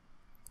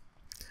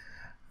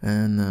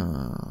 And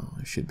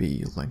it should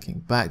be linking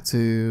back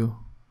to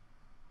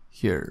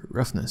here,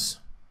 roughness.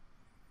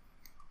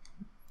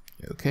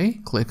 Okay,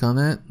 click on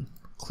it,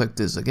 click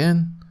this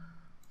again,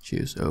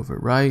 choose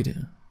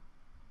override.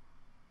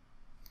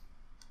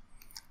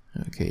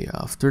 Okay,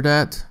 after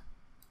that,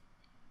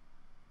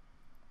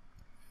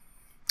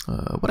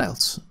 what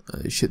else?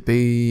 It should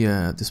be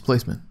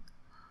displacement.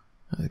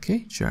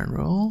 Okay,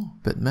 general,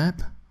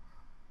 bitmap.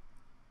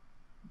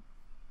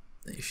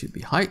 It should be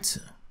height.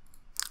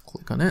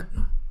 Click on it.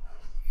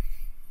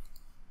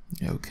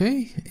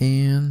 Okay,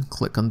 and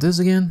click on this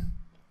again,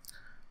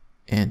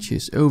 and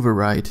choose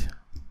override.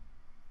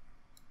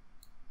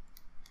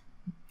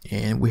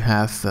 And we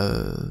have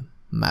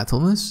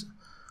metalness.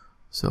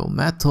 So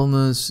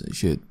metalness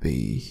should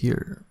be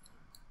here.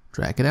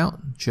 Drag it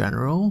out.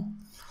 General,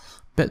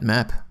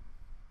 bitmap,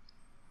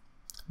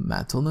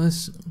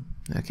 metalness.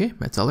 Okay,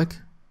 metallic.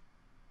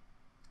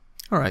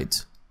 All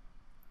right.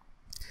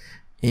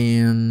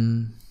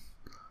 And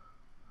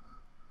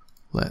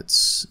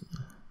let's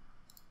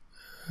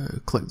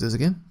click this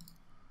again.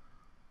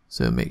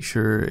 So make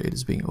sure it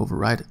is being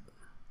overridden.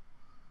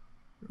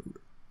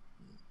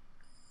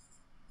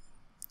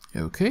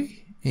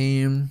 Okay,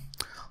 and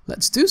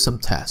let's do some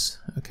tests.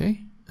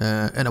 Okay,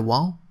 in a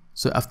while.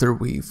 So after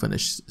we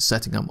finish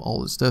setting up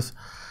all the stuff,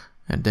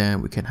 and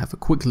then we can have a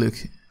quick look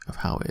of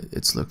how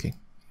it's looking.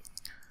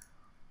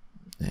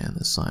 And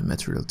assign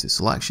material to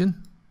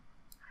selection.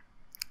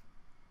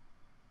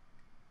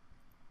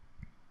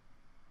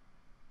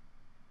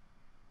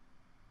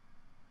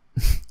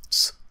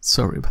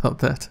 Sorry about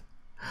that.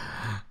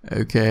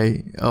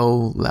 Okay,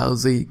 oh,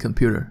 lousy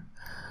computer.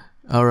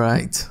 All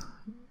right.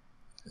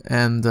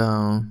 And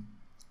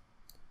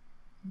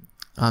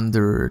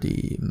under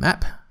the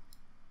maps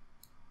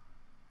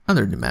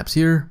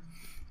here,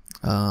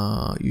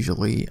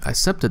 usually I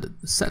set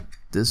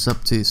this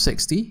up to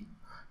 60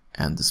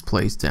 and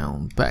displays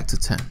down back to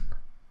 10.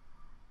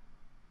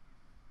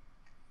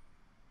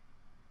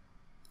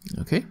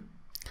 Okay,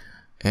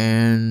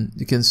 and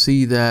you can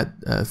see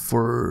that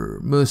for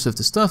most of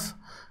the stuff,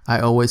 I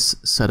always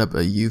set up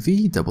a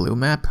UV W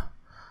map,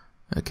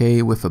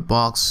 okay, with a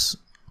box,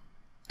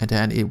 and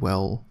then it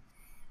will.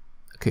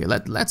 Okay,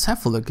 let's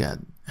have a look at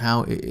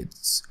how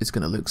it's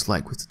gonna look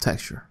like with the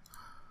texture.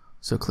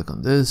 So click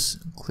on this,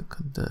 click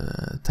on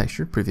the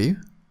texture preview,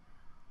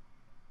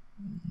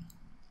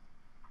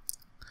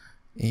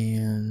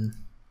 and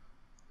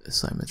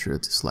assign material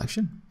to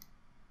selection.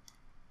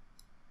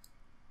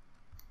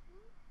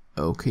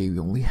 Okay, we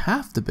only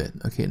have the bit.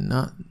 Okay,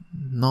 not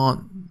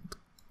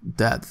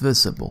that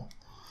visible.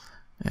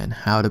 And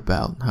how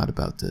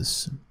about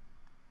this?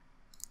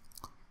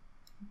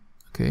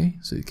 Okay,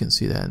 so you can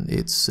see that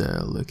it's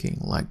looking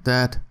like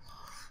that.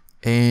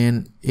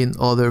 And in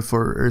order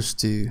for us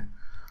to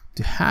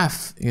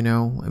have, you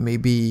know,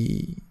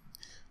 maybe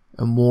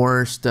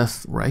more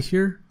stuff right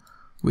here,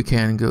 we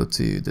can go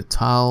to the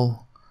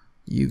tile,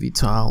 UV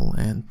tile,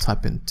 and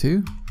type in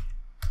 2.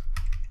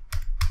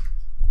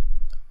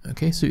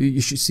 Okay, so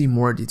you should see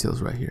more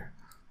details right here,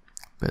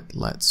 but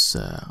let's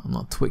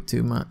not tweak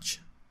too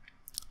much.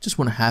 Just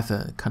want to have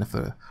a kind of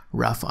a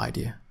rough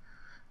idea,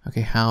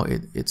 okay, how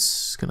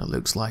it's gonna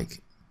looks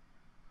like,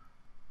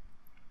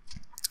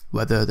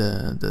 whether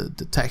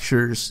the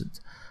textures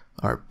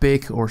are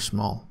big or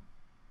small.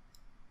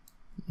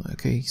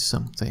 Okay,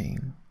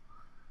 something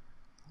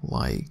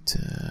like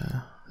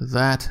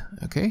that.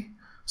 Okay,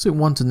 so we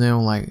want to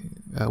know like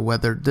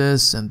whether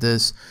this and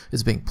this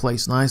is being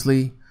placed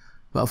nicely.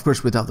 But of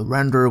course, without the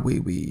render,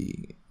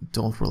 we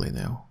don't really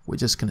know. We're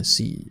just gonna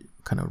see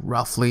kind of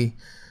roughly,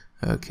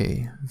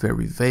 okay,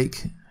 very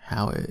vague,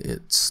 how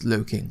it's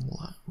looking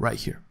right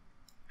here.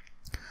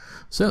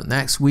 So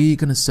next, we're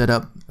gonna set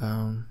up,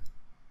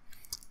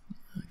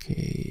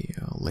 okay,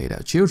 laid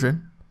out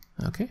children.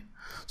 Okay,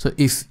 so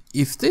if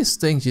these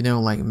things, you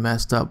know, like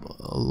messed up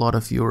a lot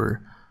of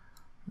your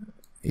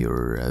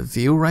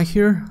view right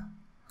here,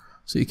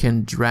 so you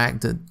can drag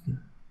the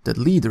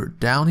leader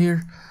down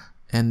here.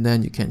 And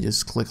then you can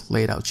just click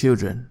laid out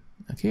children,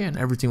 okay, and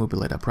everything will be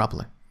laid out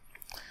properly.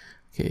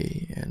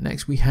 Okay, and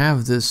next we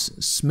have this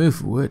smooth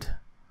wood.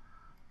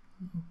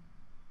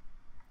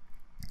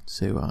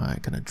 So I'm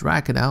gonna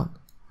drag it out,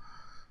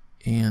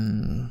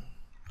 and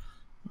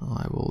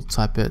I will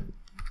type it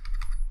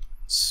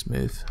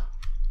smooth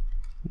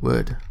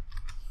wood.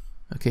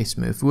 Okay,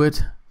 smooth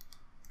wood.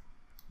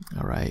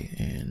 All right,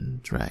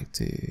 and drag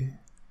to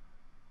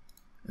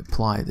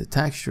apply the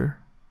texture.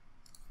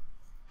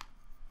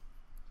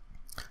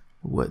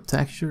 Wood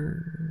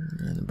texture,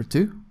 number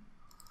 2,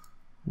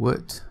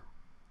 wood.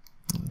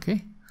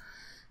 Okay,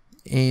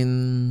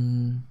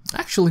 and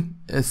actually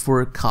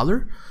for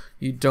color,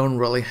 you don't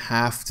really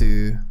have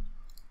to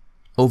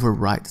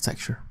override the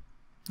texture.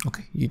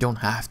 Okay, you don't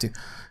have to,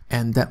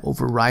 and that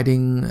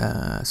overriding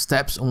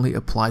steps only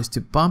applies to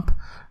bump,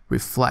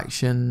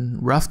 reflection,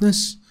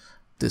 roughness,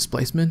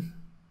 displacement,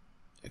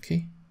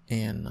 okay,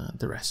 and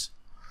the rest.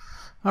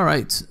 All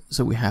right,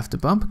 so we have the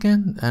bump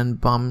again,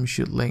 and bump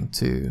should link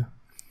to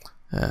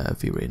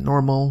Vray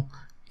normal,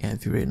 and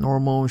Vray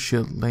normal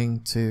should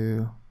link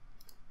to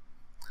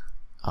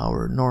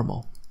our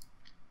normal.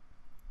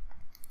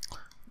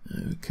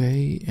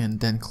 Okay,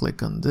 and then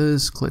click on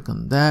this, click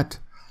on that,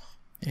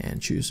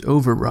 and choose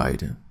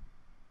override,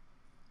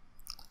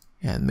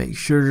 and make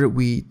sure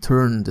we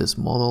turn this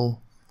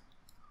model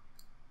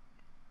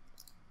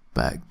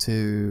back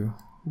to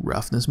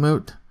roughness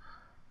mode.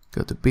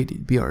 Go to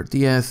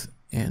BRDF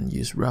and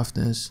use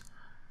roughness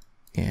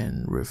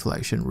and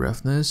reflection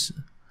roughness,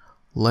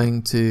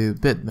 link to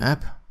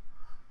bitmap,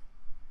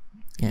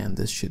 and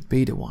this should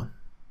be the one.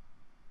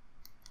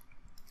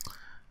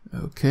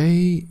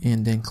 Okay,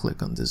 and then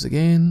click on this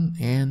again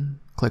and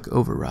click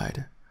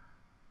override.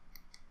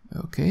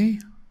 Okay,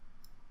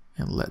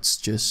 and let's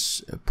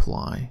just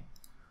apply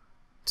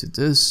to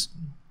this,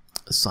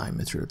 assign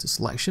material to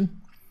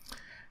selection,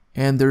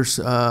 and there's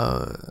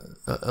a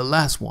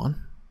last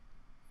one.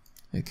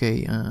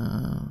 Okay,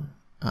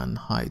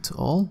 unhide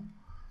all.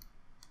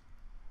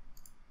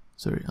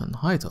 Sorry,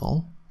 unhide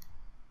all.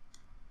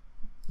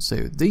 So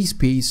this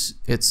piece,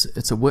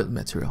 it's a wood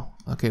material,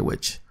 okay,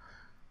 which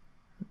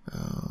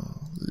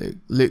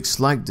looks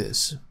like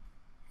this.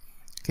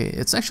 Okay,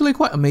 it's actually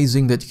quite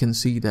amazing that you can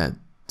see that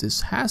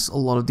this has a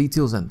lot of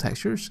details and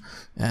textures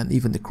and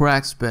even the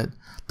cracks, but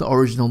the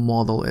original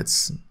model,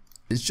 it's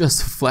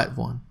just a flat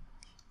one.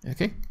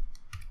 Okay,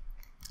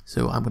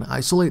 so I'm gonna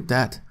isolate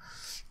that,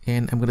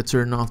 and I'm gonna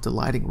turn off the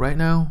lighting right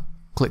now.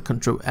 Click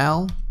Ctrl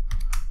L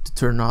to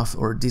turn off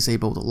or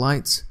disable the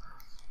lights,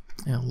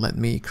 and let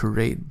me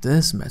create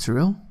this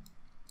material.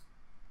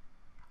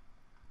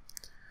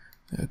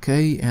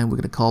 Okay, and we're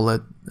gonna call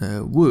it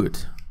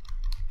wood.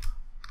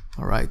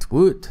 All right,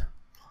 wood,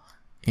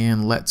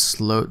 and let's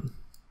load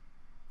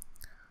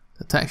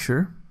the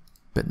texture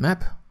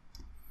bitmap.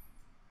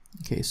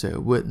 Okay, so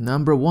wood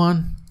number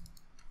 1.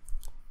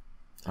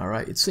 All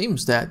right, it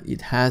seems that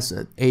it has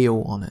an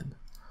AO on it.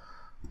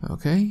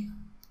 Okay,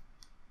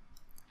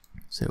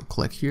 so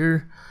click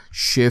here,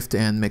 shift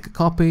and make a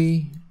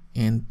copy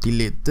and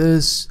delete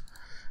this.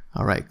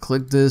 All right,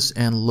 click this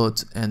and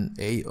load an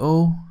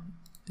AO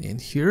in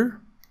here.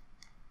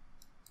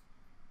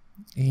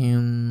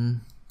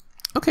 And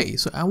okay,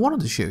 so I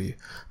wanted to show you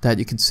that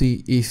you can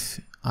see if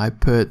I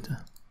put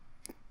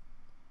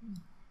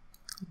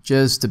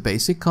just the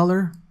basic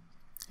color,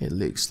 it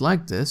looks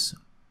like this.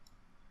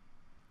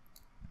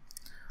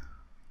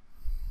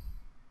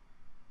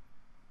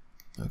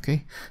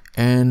 Okay,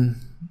 and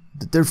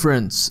the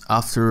difference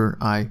after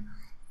I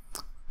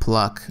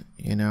plug,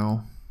 you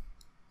know,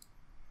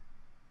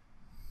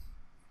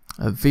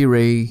 a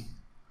Vray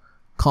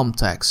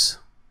context.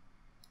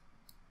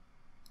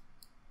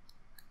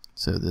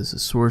 So this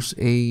is source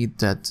A,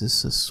 that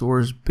is a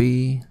source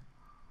B,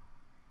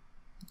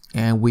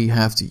 and we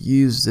have to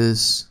use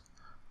this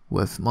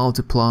with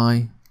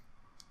multiply.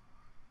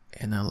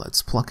 And now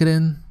let's plug it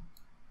in.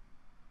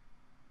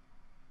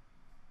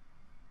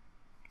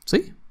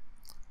 See?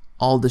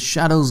 All the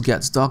shadows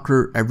gets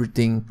darker,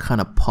 everything kind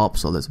of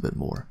pops a little bit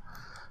more.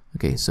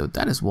 Okay, so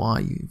that is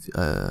why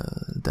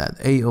that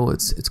AO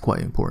it's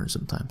quite important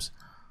sometimes.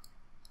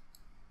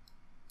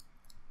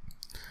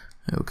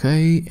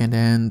 Okay, and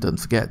then don't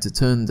forget to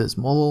turn this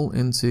model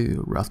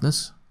into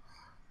roughness.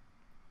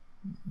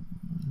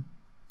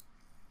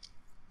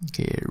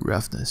 Okay,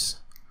 roughness.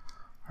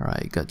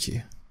 Alright, got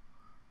you.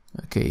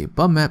 Okay,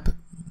 bump map.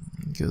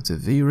 Go to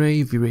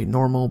Vray, Vray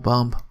normal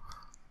bump.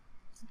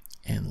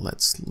 And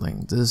let's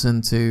link this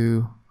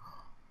into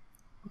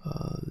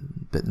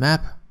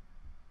bitmap.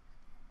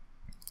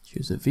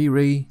 Choose a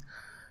Vray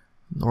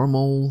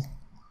normal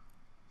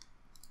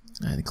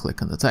and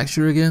click on the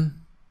texture again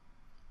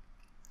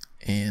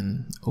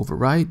and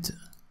overwrite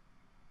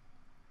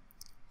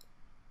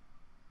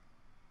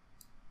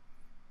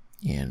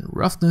and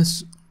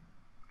roughness,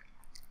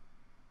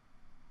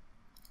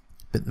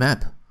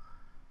 bitmap,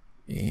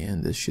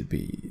 and this should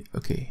be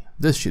okay.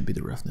 This should be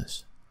the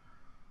roughness.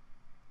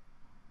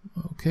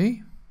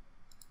 Okay,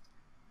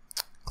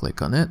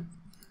 click on it,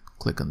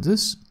 click on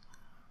this,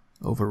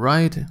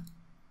 override,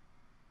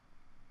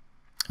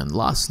 and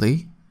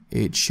lastly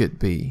it should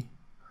be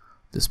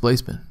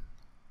displacement.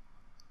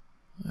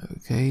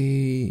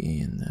 Okay,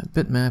 in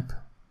bitmap.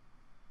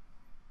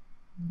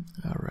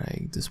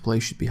 Alright, display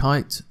should be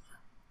height,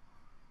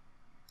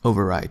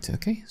 override.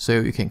 Okay, so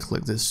you can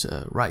click this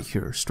right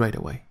here straight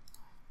away.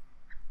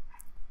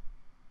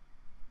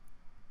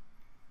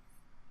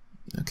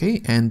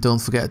 Okay, and don't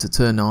forget to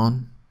turn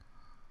on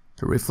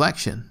the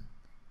reflection.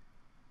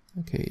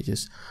 Okay,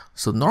 just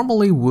so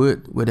normally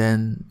wood would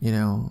then, you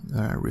know,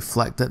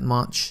 reflect that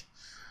much.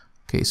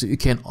 Okay, so you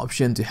can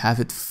option to have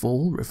it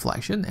full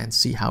reflection and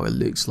see how it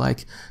looks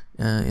like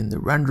in the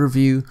render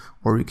view,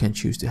 or you can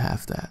choose to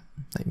have that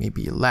like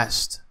maybe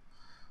less.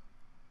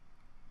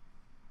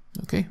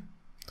 Okay,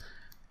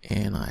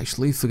 and I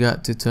actually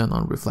forgot to turn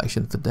on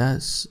reflection for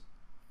this.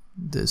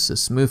 This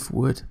is smooth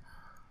wood.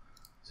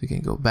 So you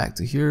can go back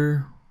to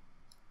here.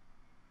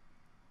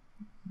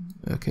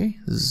 Okay,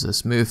 this is a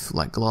smooth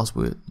like gloss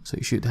wood, so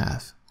you should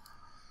have.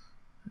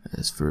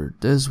 As for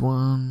this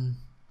one,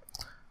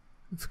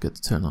 I forgot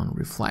to turn on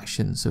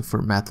reflection, so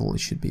for metal it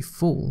should be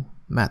full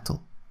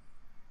metal.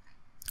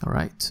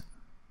 Alright.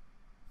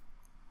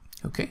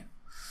 Okay.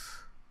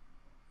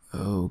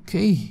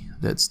 Okay,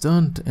 that's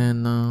done,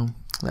 and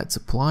let's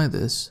apply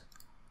this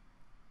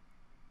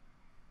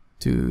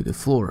to the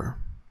floor.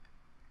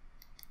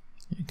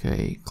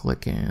 Okay,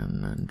 click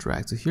and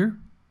drag to here.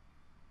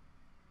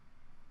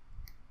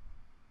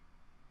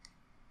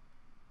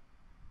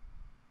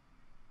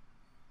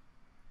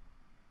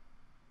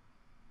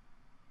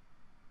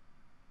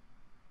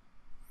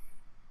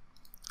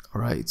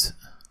 Alright,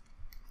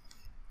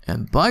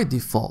 and by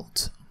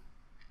default,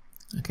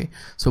 okay,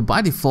 so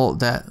by default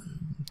that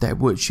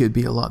wood should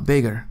be a lot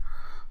bigger,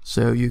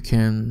 so you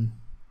can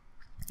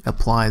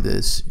apply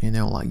this, you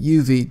know, like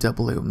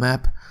UV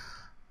map,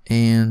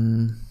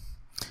 and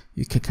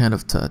you can kind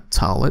of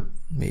tile it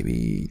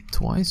maybe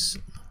twice.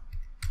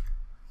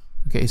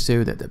 Okay,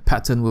 so that the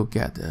pattern will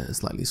get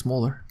slightly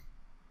smaller.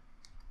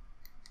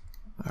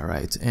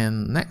 Alright,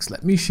 and next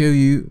let me show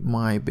you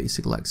my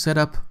basic like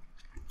setup.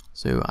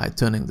 So I'm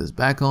turning this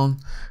back on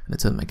and I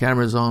turn my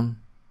cameras on.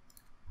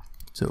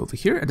 So over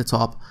here at the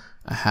top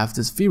I have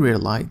this Vray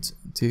light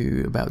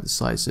to about the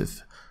size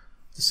of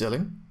the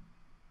ceiling.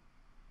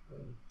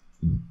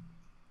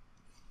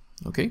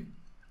 Okay,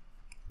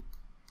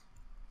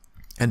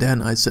 and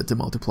then I set the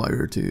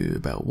multiplier to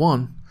about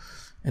 1,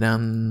 and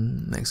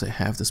then next I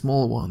have the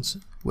smaller ones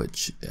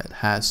which it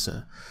has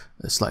a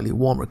slightly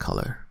warmer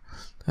color.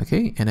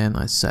 Okay, and then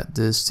I set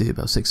this to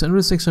about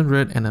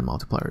 600 and then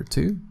multiplier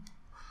 2.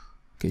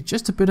 Okay,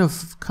 just a bit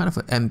of kind of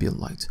an ambient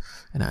light,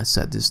 and I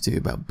set this to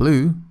about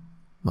blue,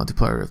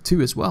 multiplier of 2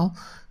 as well,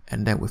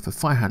 and then with a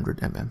 500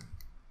 mm.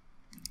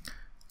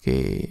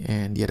 Okay,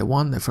 and the other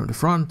one from the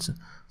front,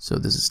 so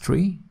this is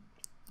 3.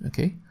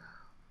 Okay,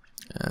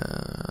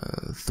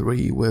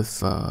 3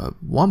 with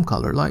warm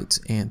color light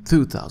and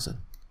 2000.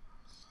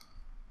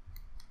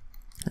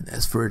 And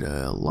as for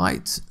the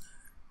light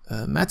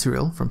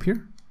material from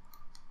here,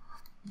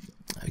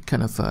 I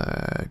kind of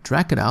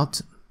drag it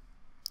out.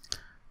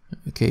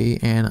 Okay,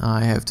 and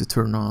I have to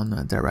turn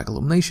on direct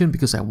illumination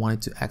because I want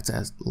it to act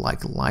as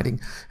like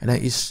lighting, and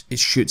then it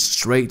shoots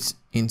straight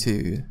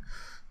into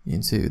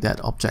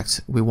that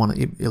object we want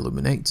to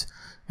illuminate.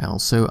 And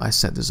also I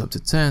set this up to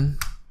 10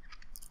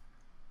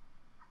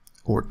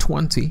 or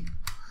 20,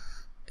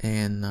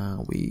 and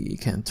we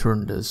can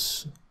turn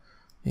this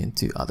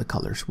into other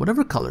colors,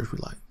 whatever colors we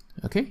like.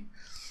 Okay,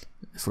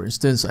 for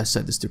instance I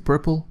set this to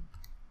purple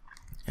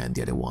and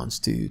the other ones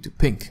to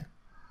pink.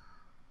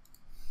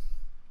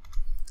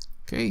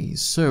 Okay,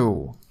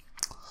 so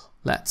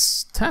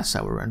let's test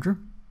our render.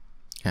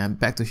 And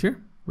back to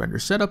here, render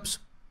setups.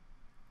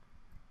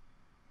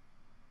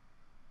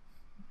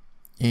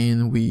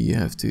 And we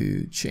have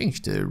to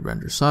change the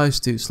render size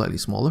to slightly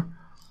smaller.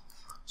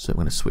 So I'm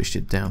going to switch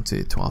it down to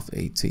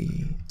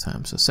 1280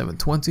 times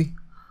 720.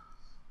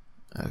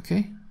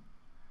 Okay.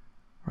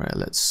 All right,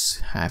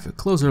 let's have a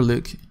closer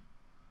look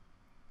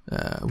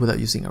without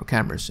using our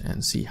cameras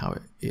and see how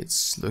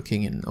it's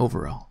looking in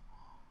overall.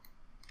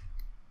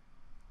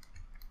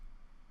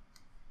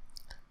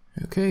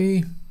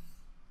 Okay.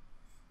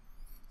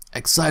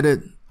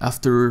 Excited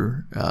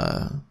after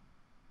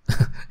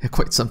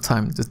quite some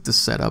time to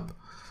set up.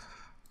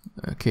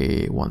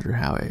 Okay, wonder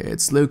how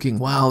it's looking.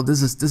 Wow,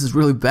 this is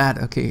really bad.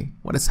 Okay,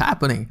 what is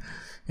happening?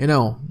 You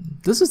know,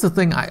 this is the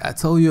thing I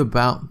tell you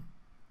about.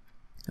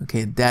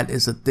 Okay, that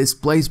is a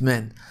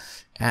displacement,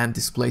 and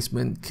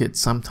displacement could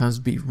sometimes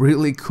be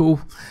really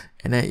cool,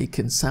 and then it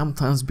can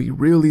sometimes be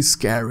really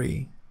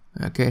scary.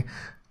 Okay,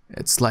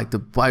 it's like the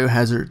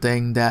biohazard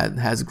thing that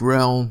has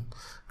grown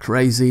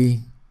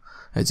crazy.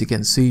 As you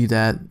can see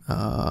that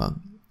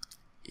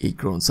it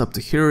grows up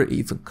to here, it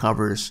even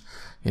covers,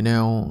 you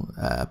know,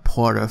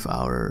 part of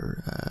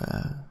our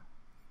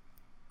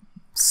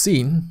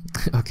scene.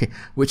 Okay,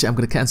 which I'm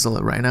gonna cancel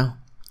it right now.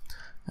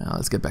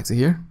 Let's get back to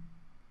here.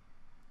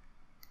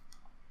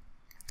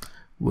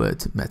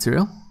 With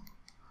material.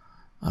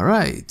 All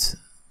right,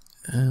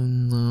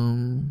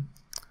 and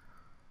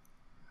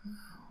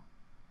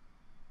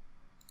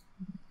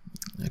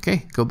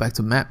okay, go back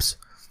to maps,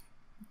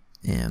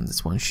 and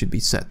this one should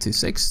be set to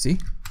 60.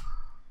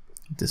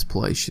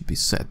 Display should be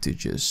set to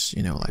just,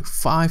 you know, like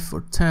 5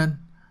 or 10.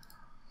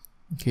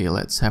 Okay,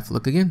 let's have a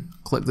look again.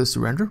 Click this to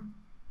render.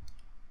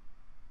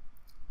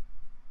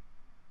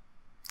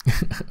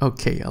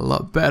 Okay, a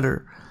lot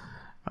better.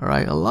 All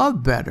right, a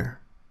lot better.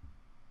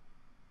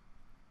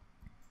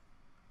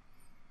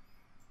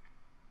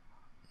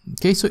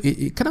 Okay, so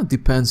it kind of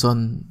depends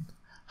on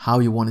how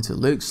you want it to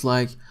look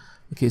like.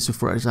 Okay, so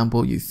for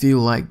example, you feel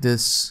like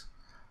this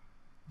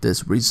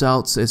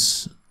results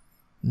is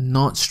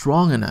not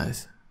strong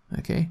enough.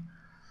 Okay,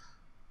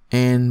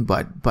 and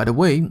by the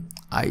way,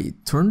 I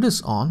turn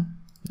this on.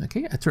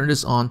 Okay, I turn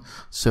this on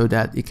so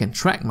that it can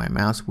track my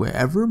mouse.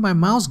 Wherever my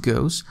mouse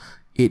goes,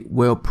 it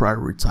will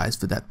prioritize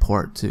for that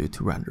part to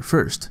render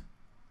first.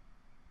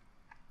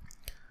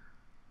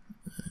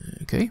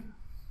 Okay,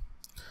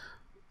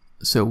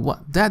 so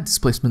what that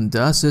displacement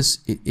does is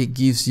it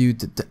gives you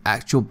the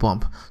actual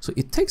bump. So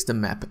it takes the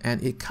map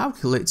and it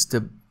calculates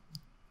the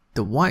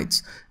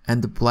whites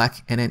and the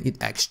black, and then it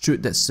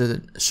extrudes that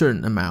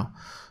certain amount.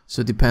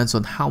 So it depends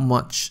on how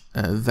much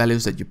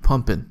values that you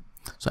pump in.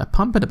 So I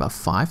pump in about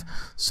 5,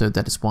 so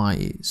that is why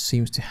it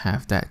seems to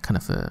have that kind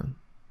of a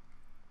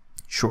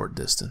short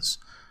distance.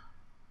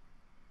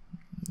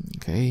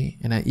 Okay,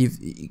 and I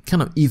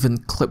kind of even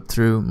clip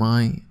through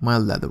my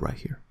leather right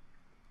here.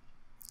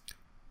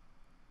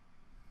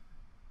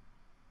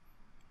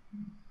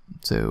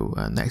 So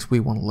next we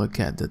want to look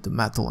at the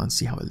metal and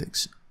see how it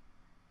looks.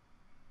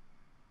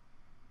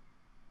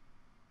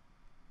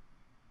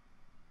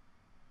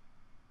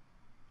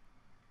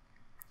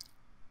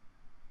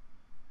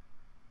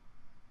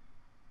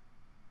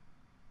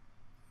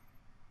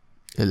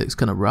 It looks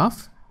kind of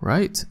rough,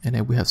 right? And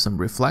then we have some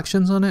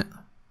reflections on it.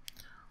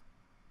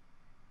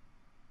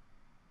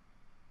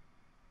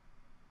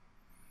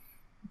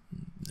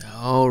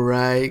 All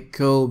right,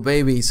 cool,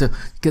 baby. So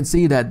you can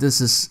see that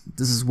this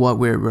is what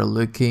we're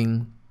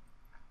looking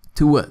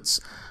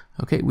towards.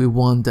 Okay, we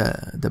want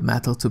the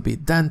metal to be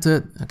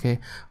dented. Okay,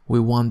 we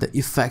want the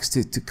effects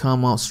to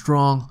come out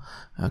strong.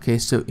 Okay,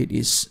 so it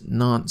is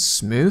not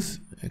smooth.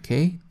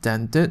 Okay,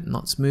 dented,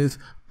 not smooth,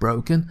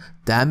 broken,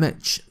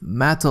 damaged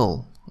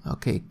metal.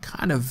 Okay,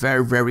 kind of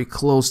very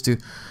close to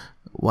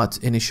what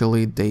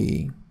initially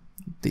they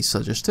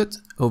suggested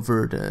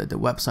over the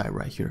website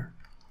right here.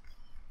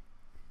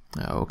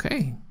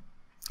 Okay,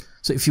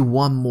 so if you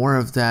want more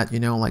of that, you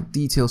know, like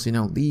details, you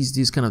know,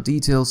 these kind of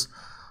details,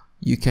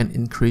 you can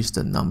increase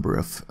the number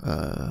of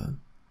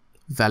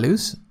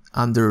values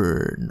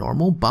under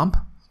normal bump.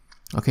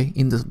 Okay,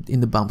 in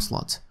the bump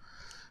slot.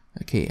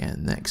 Okay,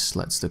 and next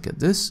let's look at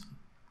this.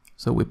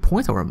 So we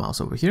point our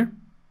mouse over here.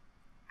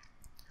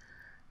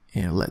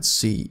 And let's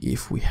see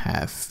if we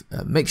have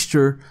a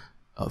mixture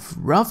of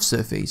rough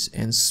surface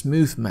and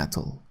smooth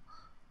metal.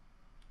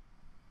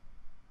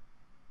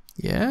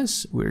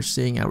 Yes, we're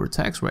seeing our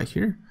text right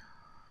here.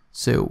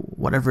 So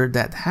whatever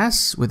that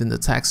has within the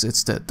text,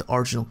 it's the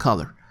original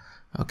color.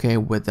 Okay,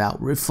 without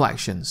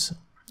reflections.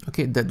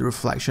 Okay, that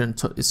reflection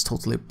is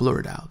totally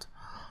blurred out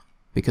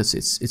because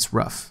it's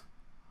rough.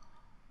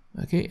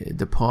 Okay,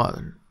 the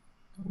part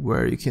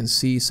where you can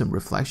see some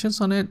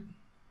reflections on it.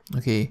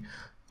 Okay.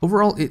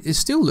 Overall, it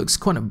still looks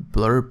kind of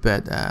blurred,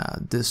 but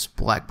this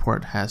black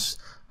part has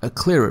a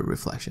clearer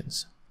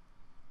reflections.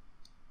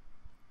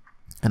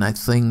 And I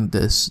think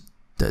the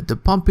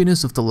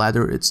bumpiness of the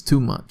leather, it's too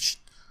much.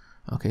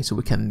 Okay, so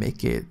we can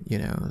make it, you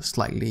know,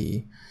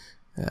 slightly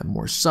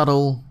more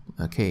subtle.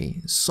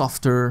 Okay,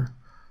 softer.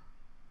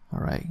 all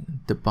right,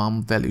 the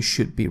bump value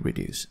should be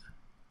reduced.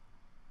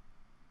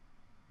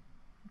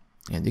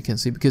 And you can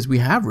see, because we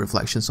have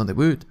reflections on the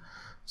wood,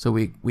 so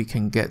we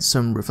can get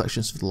some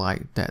reflections of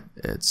light that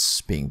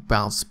it's being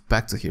bounced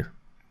back to here.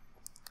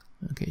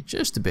 Okay,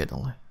 just a bit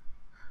only,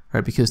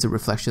 right? Because the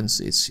reflections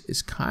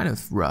is kind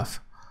of rough.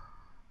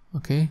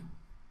 Okay,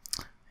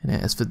 and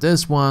as for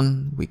this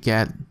one, we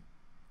get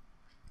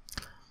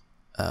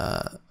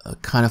a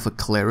kind of a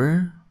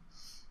clearer,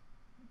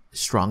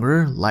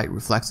 stronger light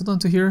reflected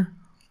onto here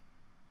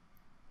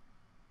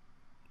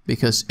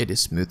because it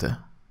is smoother.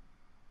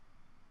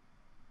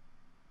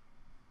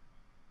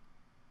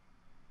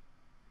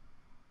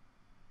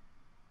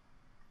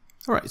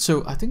 All right,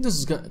 so I think this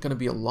is gonna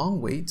be a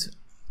long wait,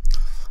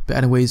 but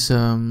anyways,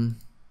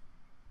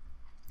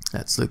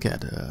 let's look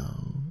at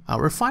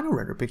our final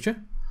render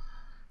picture.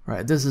 All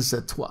right, this is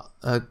a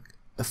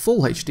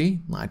full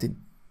HD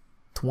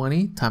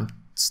 1920 times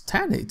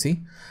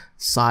 1080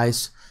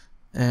 size,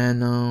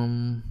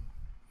 and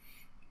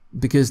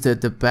because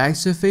the back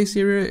surface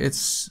area,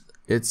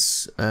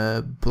 it's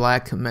a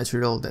black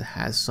material that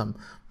has some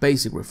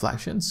basic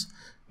reflections,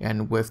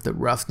 and with the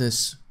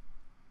roughness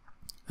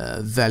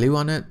value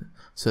on it,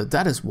 so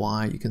that is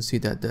why you can see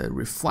that the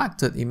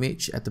reflected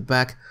image at the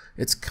back,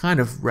 it's kind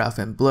of rough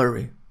and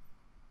blurry.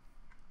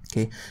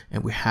 Okay,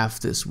 and we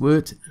have this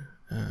wood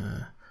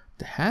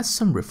that has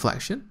some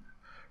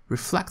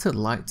reflected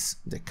lights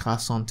that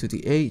cast onto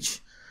the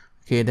edge.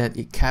 Okay, that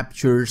it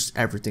captures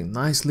everything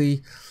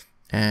nicely,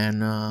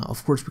 and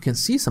of course we can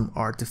see some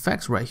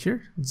artifacts right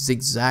here,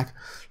 zigzag.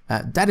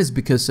 That is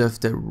because of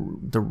the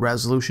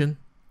resolution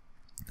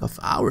of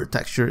our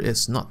texture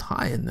is not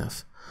high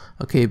enough.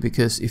 Okay,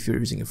 because if you're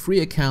using a free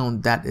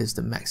account, that is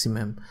the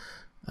maximum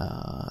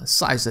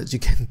size that you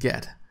can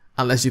get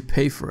unless you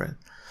pay for it.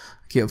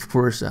 Okay, of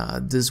course,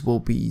 this will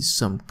be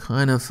some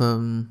kind of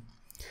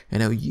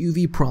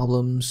UV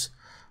problems.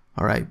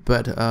 All right,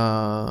 but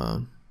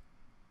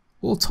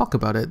we'll talk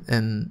about it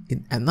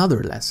in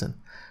another lesson.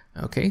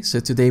 Okay,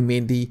 so today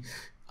mainly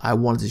I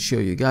wanted to show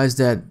you guys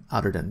that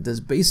other than this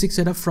basic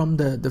setup from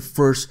the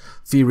first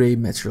V-Ray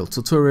material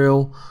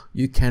tutorial,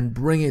 you can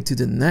bring it to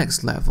the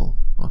next level.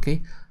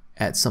 Okay,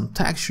 add some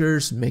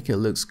textures, make it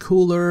look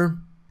cooler.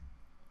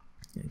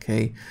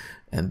 Okay,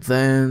 and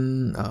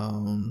then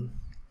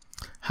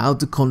how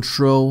to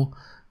control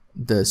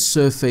the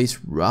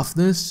surface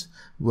roughness,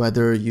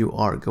 whether you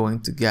are going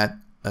to get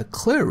a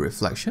clear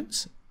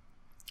reflections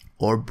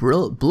or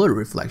blur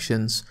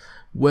reflections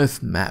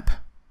with map.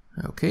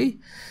 Okay,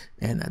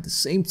 and at the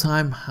same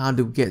time, how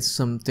to get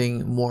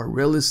something more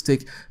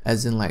realistic,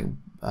 as in like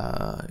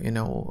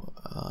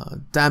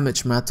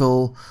damaged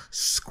metal,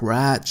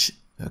 scratch.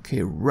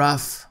 Okay,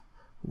 rough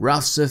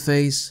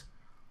surface.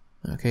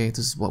 Okay, this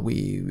is what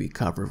we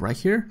covered right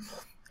here.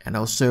 And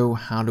also,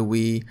 how do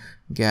we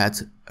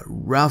get a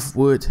rough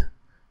wood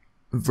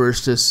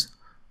versus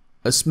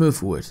a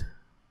smooth wood?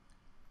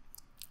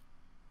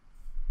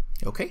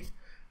 Okay,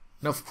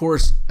 and of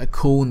course, a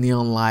cool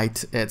neon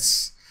light.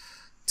 It's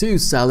to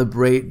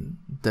celebrate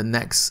the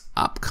next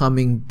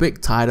upcoming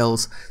big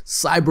titles,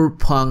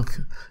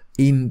 Cyberpunk,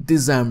 in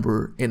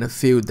December, in a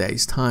few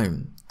days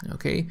time.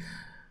 Okay,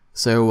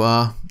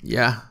 so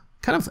yeah,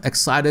 kind of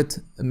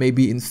excited.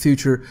 Maybe in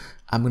future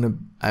I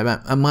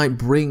might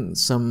bring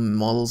some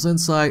models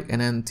inside and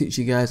then teach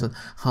you guys on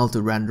how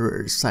to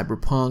render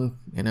Cyberpunk,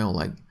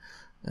 like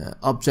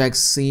objects,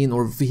 scene,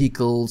 or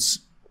vehicles.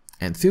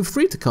 And feel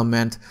free to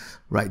comment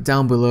right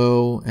down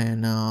below,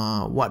 and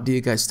what do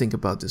you guys think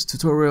about this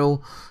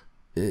tutorial?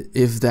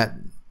 If that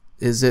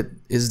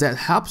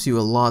helps you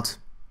a lot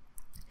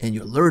in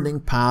your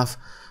learning path.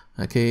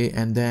 Okay,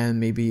 and then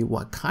maybe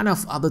what kind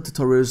of other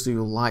tutorials do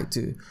you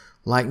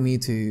like me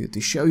to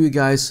show you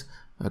guys?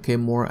 Okay,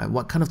 more, and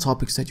what kind of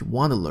topics that you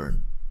want to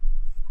learn.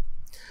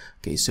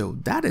 Okay, so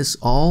that is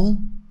all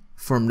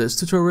from this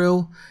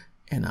tutorial,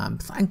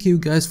 and thank you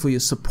guys for your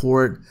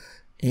support,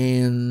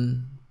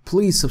 and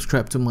please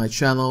subscribe to my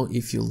channel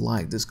if you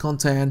like this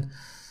content,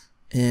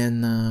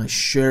 and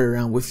share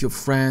around with your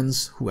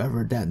friends,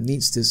 whoever that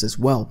needs this as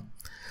well.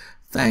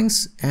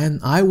 Thanks,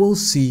 and I will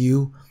see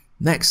you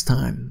next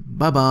time.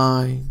 Bye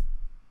bye.